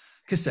disk?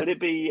 Cassette. Would it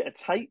be a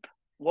tape?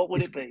 What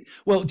would it be?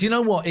 Well, do you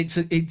know what?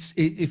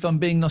 If I'm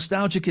being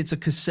nostalgic, it's a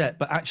cassette.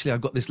 But actually,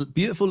 I've got this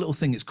beautiful little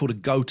thing. It's called a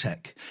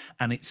Gotek,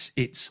 and it's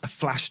a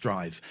flash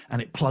drive,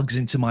 and it plugs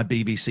into my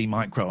BBC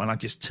Micro, and I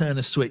just turn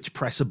a switch,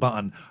 press a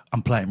button,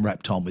 I'm playing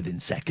Repton within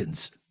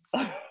seconds.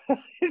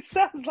 It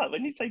sounds like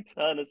when you say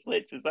turn a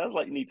switch, it sounds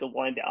like you need to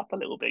wind it up a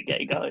little bit,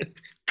 get it going.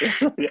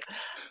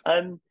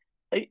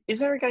 Is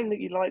there a game that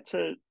you'd like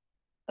a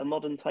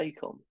modern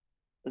take on?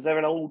 Is there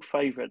an old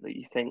favourite that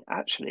you think,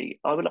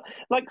 actually, I would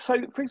like?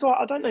 So, for example,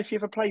 I don't know if you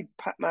ever played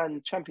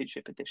Pac-Man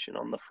Championship Edition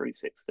on the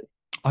 360.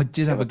 I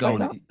did have a go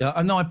on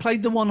it. No, I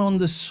played the one on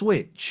the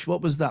Switch.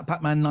 What was that?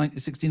 Pac-Man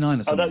 69 or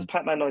Oh, something? that's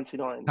Pac-Man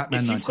 99.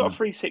 Pac-Man If you've got a 99.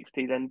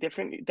 360, then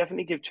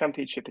definitely give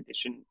Championship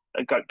Edition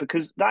a go,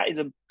 because that is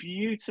a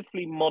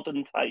beautifully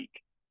modern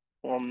take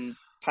on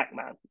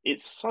Pac-Man.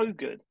 It's so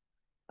good,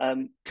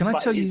 Can I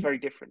but tell it is you very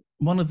different.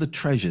 one of the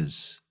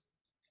treasures?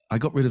 I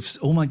got rid of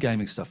all my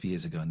gaming stuff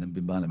years ago and then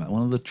been buying them out.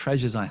 One of the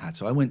treasures I had.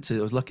 So I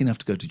was lucky enough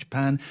to go to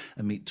Japan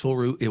and meet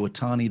Toru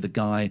Iwatani, the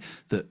guy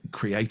that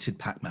created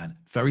Pac-Man.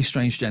 Very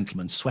strange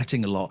gentleman,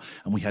 sweating a lot.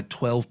 And we had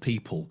 12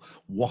 people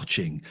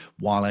watching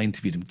while I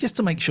interviewed him, just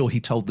to make sure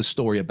he told the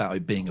story about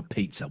it being a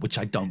pizza, which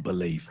I don't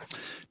believe.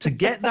 To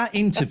get that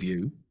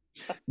interview,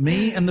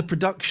 me and the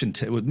production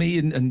team, with me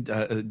and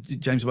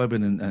James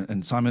Wobin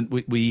and Simon,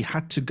 we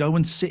had to go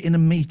and sit in a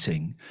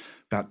meeting,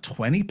 about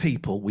 20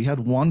 people. We had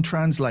one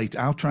translator,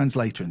 our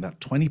translator, and about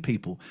 20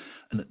 people.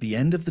 And at the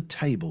end of the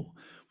table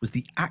was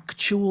the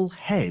actual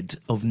head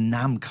of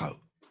Namco,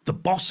 the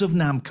boss of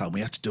Namco.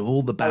 We had to do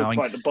all the bowing.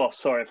 Oh, quite the boss.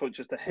 Sorry, I thought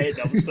just a head.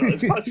 I was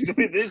this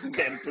is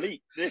getting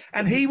bleak.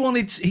 And he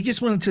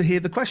just wanted to hear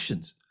the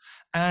questions.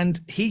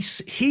 And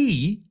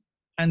he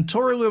and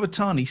Toru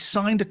Iwatani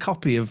signed a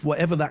copy of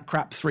whatever that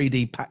crap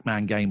 3D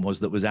Pac-Man game was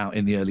that was out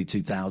in the early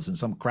 2000s,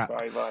 some crap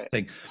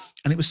thing.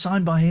 And it was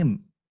signed by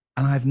him.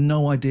 And I have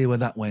no idea where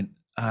that went.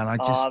 And I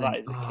just think, that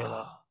is a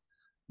killer.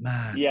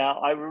 Man. Yeah,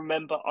 I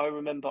remember,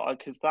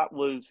 because that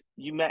was,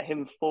 you met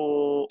him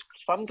for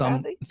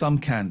Candy? Thumb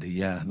Candy,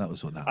 yeah, that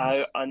was what that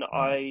was. I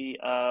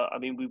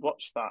mean, we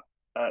watched that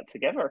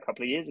together a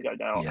couple of years ago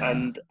now,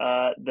 and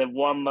the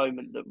one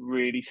moment that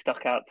really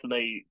stuck out to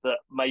me that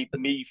made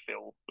me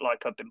feel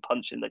like I've been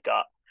punched in the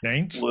gut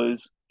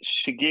was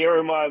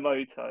Shigeru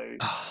Miyamoto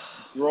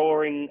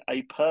drawing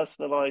a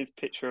personalized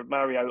picture of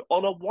Mario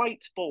on a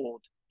whiteboard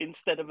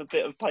instead of a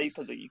bit of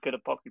paper that you could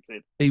have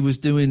pocketed. He was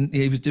doing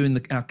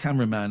our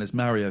cameraman as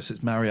Mario, so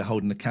it's Mario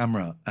holding the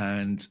camera.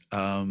 And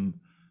I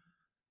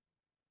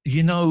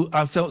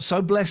felt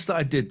so blessed that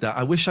I did that.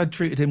 I wish I'd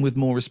treated him with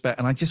more respect,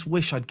 and I just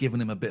wish I'd given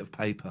him a bit of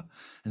paper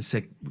and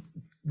said,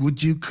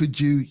 could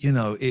you,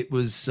 it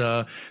was,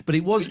 but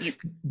it was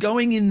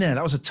going in there.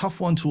 That was a tough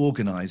one to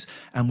organize.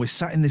 And we're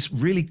sat in this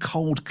really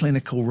cold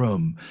clinical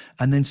room.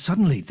 And then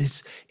suddenly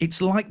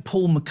it's like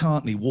Paul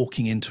McCartney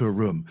walking into a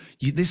room.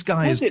 This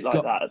guy was it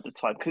like that at the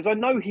time? Because I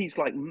know he's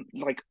like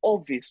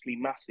obviously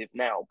massive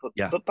now, but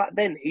back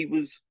then he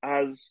was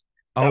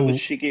that was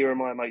Shigeru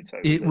Miyamoto.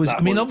 It was.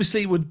 I mean,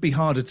 obviously, it would be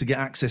harder to get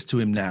access to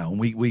him now, and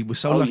we were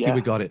so lucky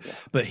we got it. Yeah.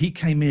 But he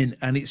came in,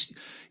 and it's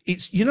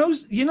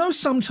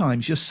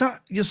sometimes you're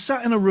sat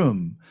in a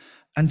room,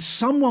 and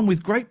someone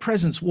with great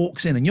presence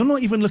walks in, and you're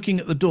not even looking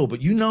at the door, but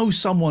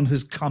someone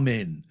has come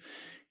in.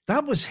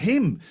 That was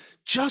him.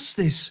 Just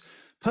this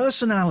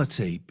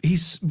personality.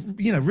 He's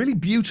really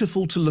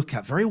beautiful to look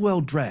at, very well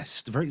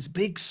dressed, very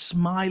big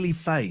smiley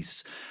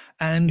face,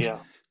 and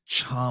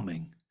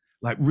charming.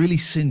 Like really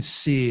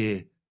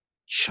sincere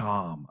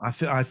charm.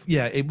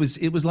 It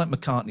was like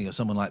McCartney or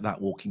someone like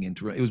that walking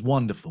into it. It was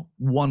wonderful.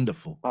 I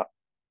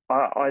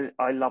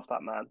love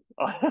that man.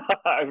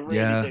 I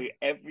really do.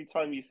 Every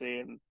time you see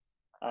him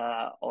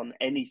on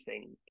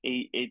anything,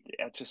 I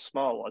just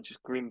smile. I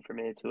just grin from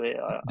ear to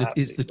ear.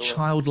 It's the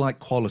childlike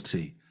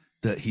quality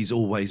that he's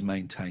always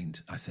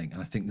maintained, I think,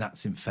 and I think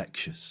that's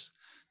infectious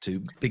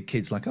to big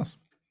kids like us.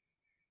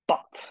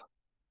 But.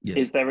 Yes.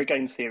 Is there a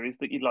game series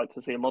that you'd like to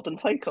see a modern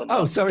take on?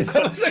 Oh, sorry,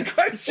 that was a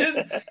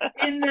question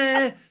in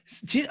there.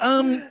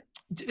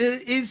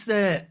 Is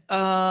there?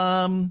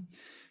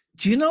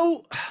 Do you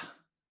know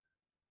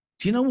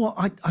what?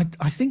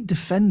 I think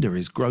Defender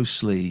is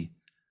grossly.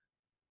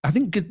 I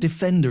think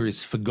Defender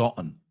is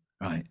forgotten,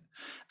 right?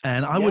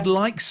 And I would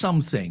like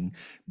something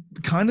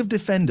kind of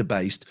Defender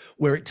based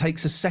where it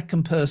takes a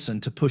second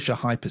person to push a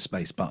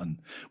hyperspace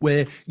button,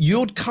 where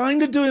you're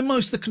kind of doing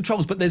most of the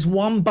controls, but there's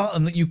one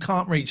button that you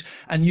can't reach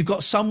and you've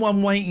got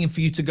someone waiting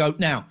for you to go,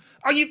 now,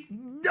 are you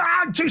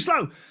too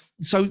slow?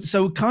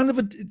 So kind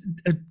of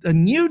a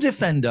new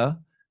Defender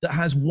that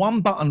has one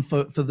button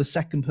for the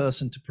second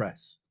person to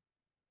press.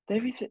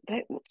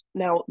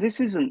 Now, this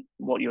isn't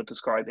what you're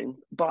describing,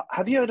 but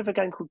have you heard of a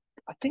game called,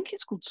 I think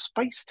it's called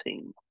Space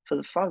Team for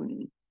the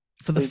phone?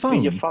 For the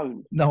phone? Your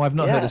phone. No, I've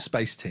not heard of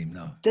Space Team,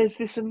 no. There's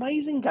this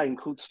amazing game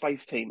called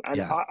Space Team, and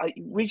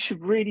we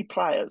should really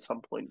play it at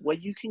some point, where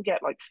you can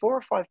get like 4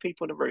 or 5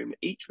 people in a room,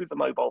 each with a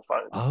mobile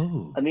phone.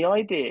 Oh. And the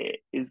idea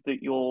is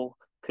that you're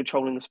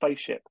controlling a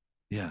spaceship.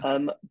 Yeah.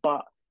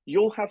 But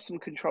you'll have some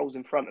controls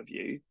in front of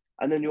you,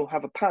 and then you'll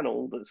have a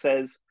panel that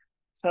says,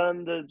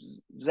 turn the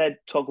Z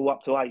toggle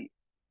up to 8.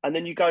 And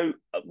then you go,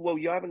 well,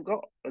 you haven't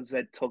got a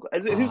Z toggle.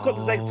 Who's got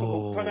the Z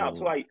toggle? Turn it up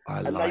to 8.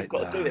 They've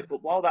got to do it.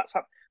 But while that's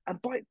happening, and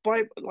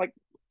by like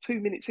 2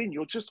 minutes in,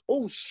 you're just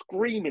all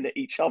screaming at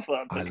each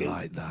other. Because, I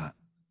like that.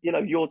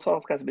 Your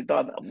task hasn't been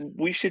done.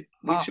 We should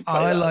play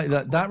I like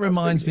that. That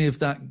reminds me of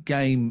that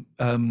game.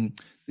 I think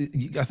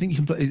you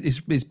can play.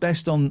 It's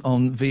best on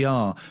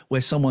VR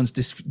where someone's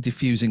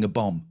diffusing a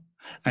bomb,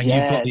 and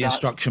you've got the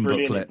instruction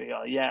booklet.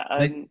 VR, yeah.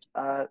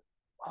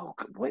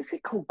 What is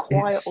it called?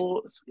 Quiet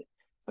or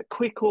It's like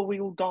quick or we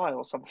all die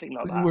or something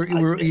like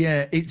that.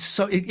 Yeah, it's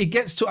so it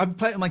gets to. I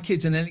play it with my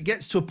kids, and then it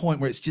gets to a point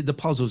where it's just, the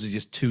puzzles are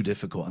just too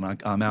difficult, and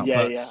I'm out.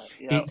 Yeah,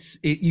 But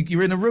yeah.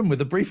 you're in a room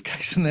with a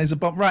briefcase, and there's a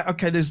bomb. Right,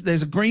 okay.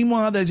 There's a green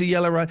wire, there's a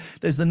yellow wire,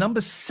 there's the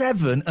number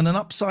 7 and an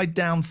upside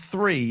down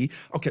 3.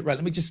 Okay, right.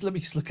 Let me just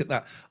look at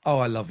that. Oh,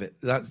 I love it.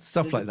 That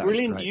stuff like that is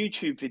Brilliant great.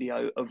 YouTube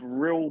video of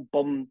real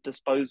bomb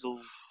disposal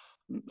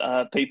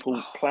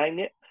people playing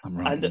it.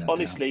 And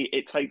honestly,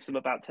 it takes them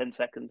about 10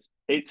 seconds.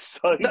 It's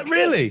so that good.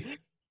 really.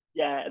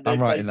 Yeah, I'm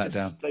writing that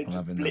down. They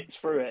just blitz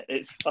through it.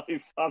 It's so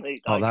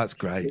funny. Oh, that's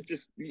great.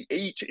 Just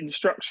each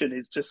instruction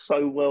is just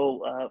so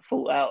well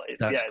thought out.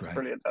 It's great.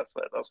 Brilliant. That's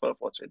worth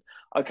watching.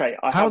 Okay,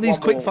 how are these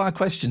quick fire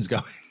questions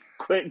going?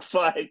 Quick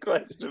fire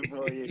question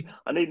for you.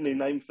 I need a new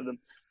name for them.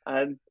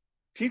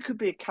 If you could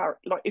be a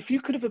character, like if you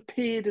could have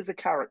appeared as a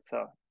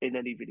character in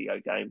any video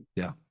game,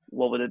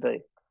 what would it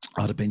be?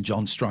 I'd have been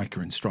John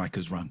Stryker in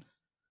Striker's Run.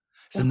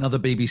 It's another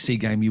BBC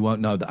game you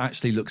won't know that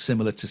actually looks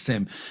similar to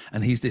Sim,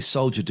 and he's this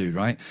soldier dude,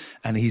 right?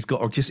 And he's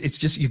got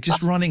you're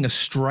just running a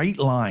straight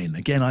line.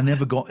 Again, I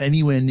never got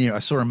anywhere near. I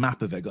saw a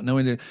map of it, got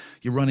nowhere near.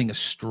 You're running a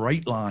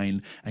straight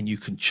line, and you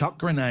can chuck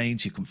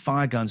grenades, you can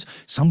fire guns.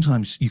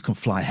 Sometimes you can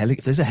fly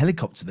if there's a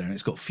helicopter there and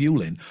it's got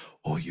fuel in,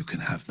 or you can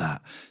have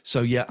that.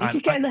 So yeah, you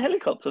could get in the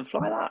helicopter and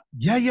fly that.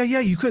 Yeah,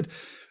 you could.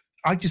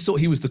 I just thought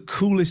he was the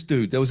coolest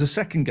dude. There was a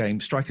second game,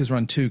 Strikers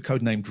Run 2,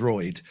 codenamed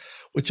Droid,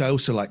 which I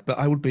also liked, but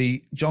I would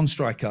be John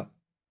Stryker,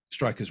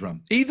 Strikers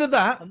Run. Either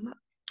that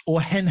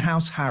or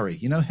Henhouse Harry.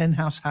 You know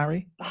Henhouse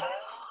Harry?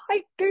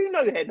 I do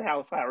know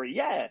Henhouse Harry,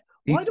 yeah.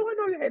 Why do I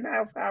know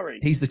Henhouse Harry?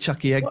 He's the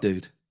Chucky Egg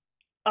dude.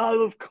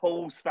 Oh, of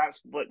course.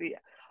 That's what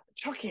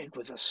Chucky Egg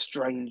was a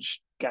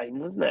strange game,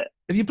 wasn't it?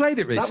 Have you played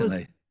it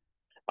recently?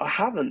 I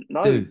haven't.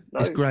 No, Dude, no.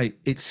 It's great.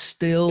 It's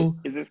still.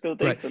 Is it still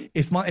decent?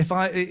 Great.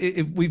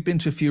 If we've been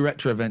to a few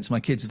retro events, my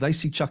kids, if they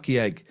see Chucky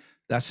Egg,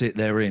 that's it.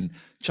 They're in.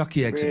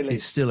 Chucky Egg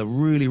is still a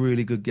really,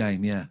 really good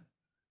game. Yeah.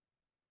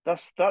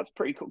 That's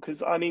pretty cool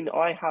because I mean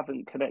I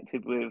haven't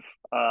connected with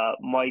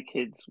my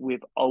kids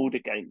with older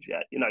games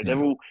yet. You know,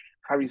 they're all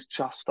Harry's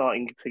just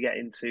starting to get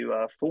into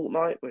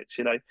Fortnite, which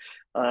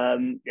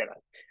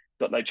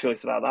got no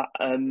choice about that.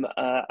 And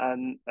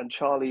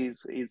Charlie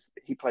is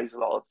he plays a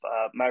lot of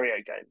Mario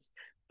games.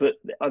 But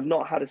I've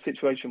not had a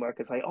situation where I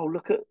can say, "Oh,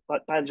 look at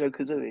like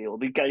Banjo-Kazooie or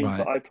the games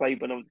that I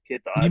played when I was a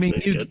kid." That you mean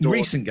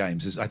recent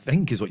games? I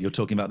think is what you're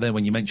talking about there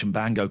when you mentioned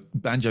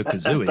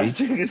Banjo-Kazooie.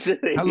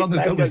 Banjo-Kazooie. How long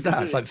ago was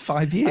that? It's like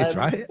 5 years,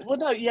 right? Well,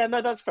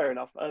 no, that's fair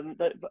enough.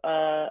 But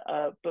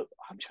I'm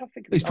trying to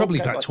think. It's probably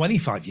about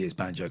 25 years.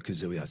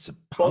 Banjo-Kazooie, I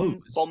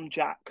suppose. Bomb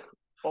Jack,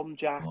 and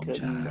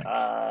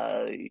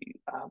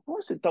what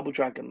was it? Double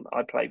Dragon.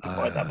 I played with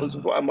my dad. Was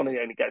one of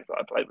the only games that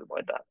I played with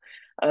my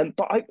dad.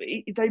 But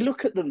they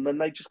look at them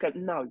and they just go,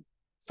 no.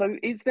 So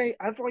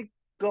have I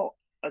got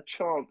a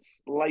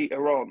chance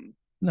later on?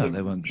 No,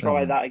 they won't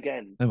try that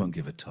again. They won't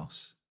give a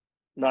toss.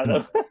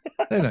 No.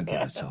 They don't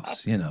give a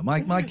toss. You know,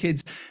 my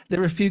kids.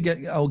 There are a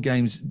few old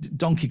games.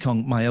 Donkey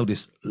Kong. My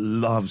eldest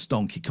loves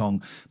Donkey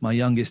Kong. My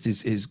youngest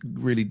is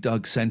really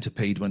dug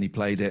Centipede when he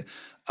played it.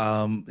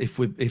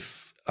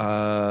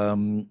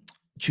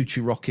 Choo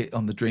Choo Rocket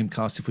on the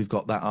Dreamcast. If we've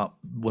got that up,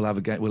 we'll have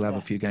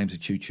a few games of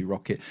Choo Choo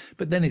Rocket.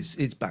 But then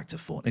it's back to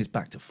Fortnite. It's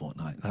back to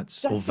Fortnite.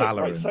 That's or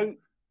Valorant. Right.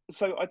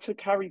 So I took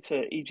Harry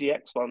to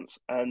EGX once,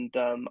 and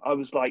I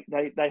was like,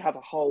 they have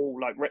a whole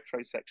like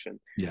retro section.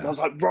 Yeah. And I was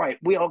like, right,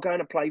 we are going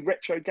to play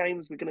retro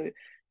games. We're going to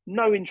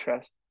no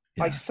interest.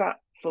 Yeah. I sat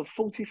for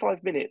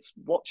 45 minutes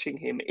watching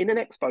him in an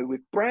expo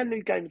with brand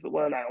new games that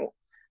weren't out.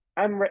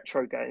 And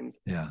retro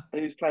games. Yeah. And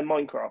he was playing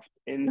Minecraft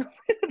in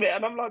a bit.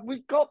 And I'm like,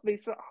 we've got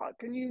this.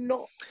 Can you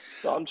not?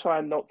 But I'm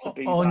trying not to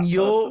be on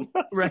your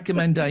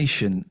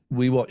recommendation.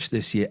 We watched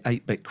this year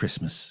 8-Bit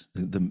Christmas,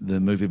 the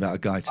movie about a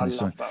guy telling a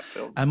story. That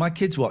film. And my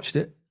kids watched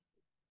it.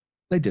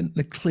 They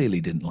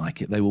clearly didn't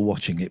like it. They were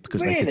watching it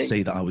because they could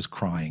see that I was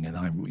crying, and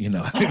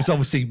it was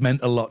obviously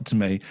meant a lot to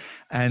me.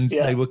 And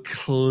they were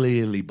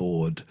clearly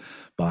bored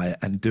by it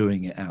and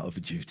doing it out of a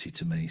duty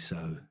to me.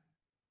 So.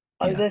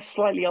 Oh, they're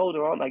slightly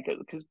older, aren't they?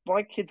 Because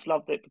my kids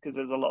loved it because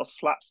there's a lot of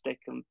slapstick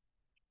and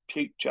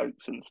puke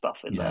jokes and stuff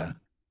in there.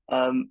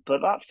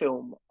 But that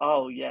film,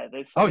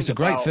 it's a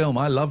great film.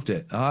 I loved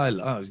it.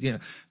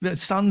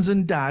 Sons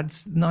and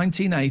Dads,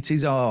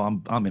 1980s.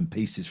 Oh, I'm in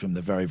pieces from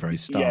the very, very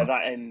start. Yeah,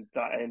 that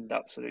end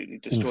absolutely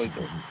destroyed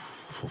me.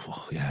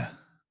 Yeah.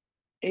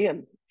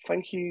 Ian,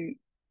 thank you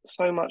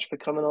so much for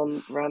coming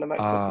on Random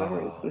Access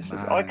Memories.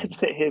 I could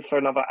sit here for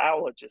another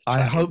hour just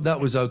I hope that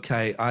was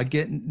okay. I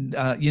get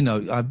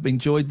I've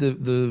enjoyed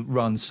the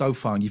run so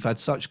far, and you've had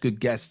such good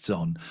guests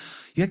on.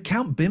 You had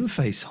Count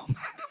Bimface on.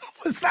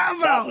 What was that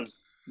about?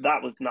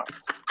 That was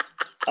nuts.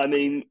 I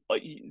mean,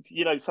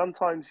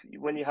 sometimes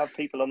when you have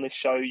people on this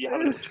show, you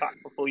have a little chat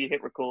before you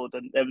hit record,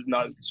 and there was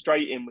no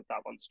straight in with that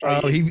one,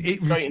 Oh, it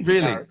straight was into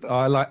really. character. Oh,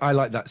 I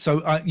like that. So,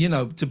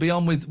 to be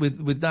on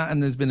with that,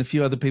 and there's been a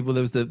few other people.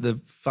 There was the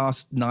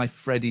fast knife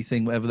Freddy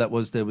thing, whatever that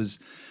was. There was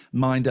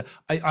Minder.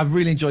 I've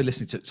really enjoyed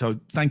listening to it. So,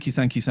 thank you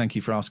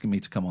for asking me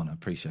to come on. I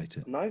appreciate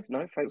it. No,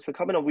 thanks for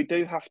coming on. We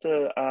do have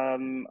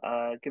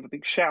to give a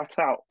big shout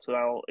out to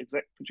our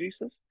exec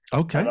producers.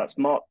 Okay. That's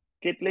Mark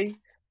Gidley,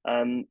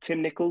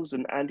 Tim Nichols,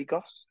 and Andy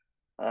Goss.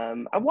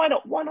 And why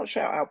not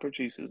shout out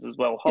producers as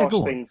well? Yeah, Harsh go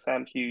on. Singh,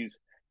 Sam Hughes,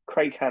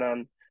 Craig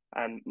Hannan,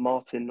 and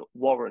Martin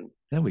Warren.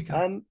 There we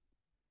go.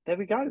 There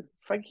we go.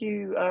 Thank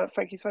you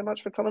so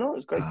much for coming on. It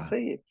was great to see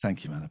you.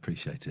 Thank you, man. I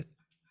appreciate it.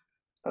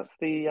 That's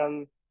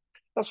the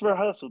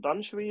rehearsal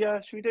done. Should we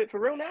do it for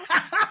real now?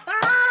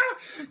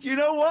 You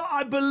know what?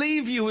 I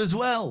believe you as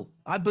well.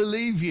 I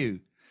believe you.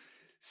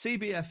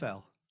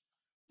 CBFL.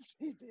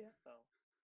 CBFL.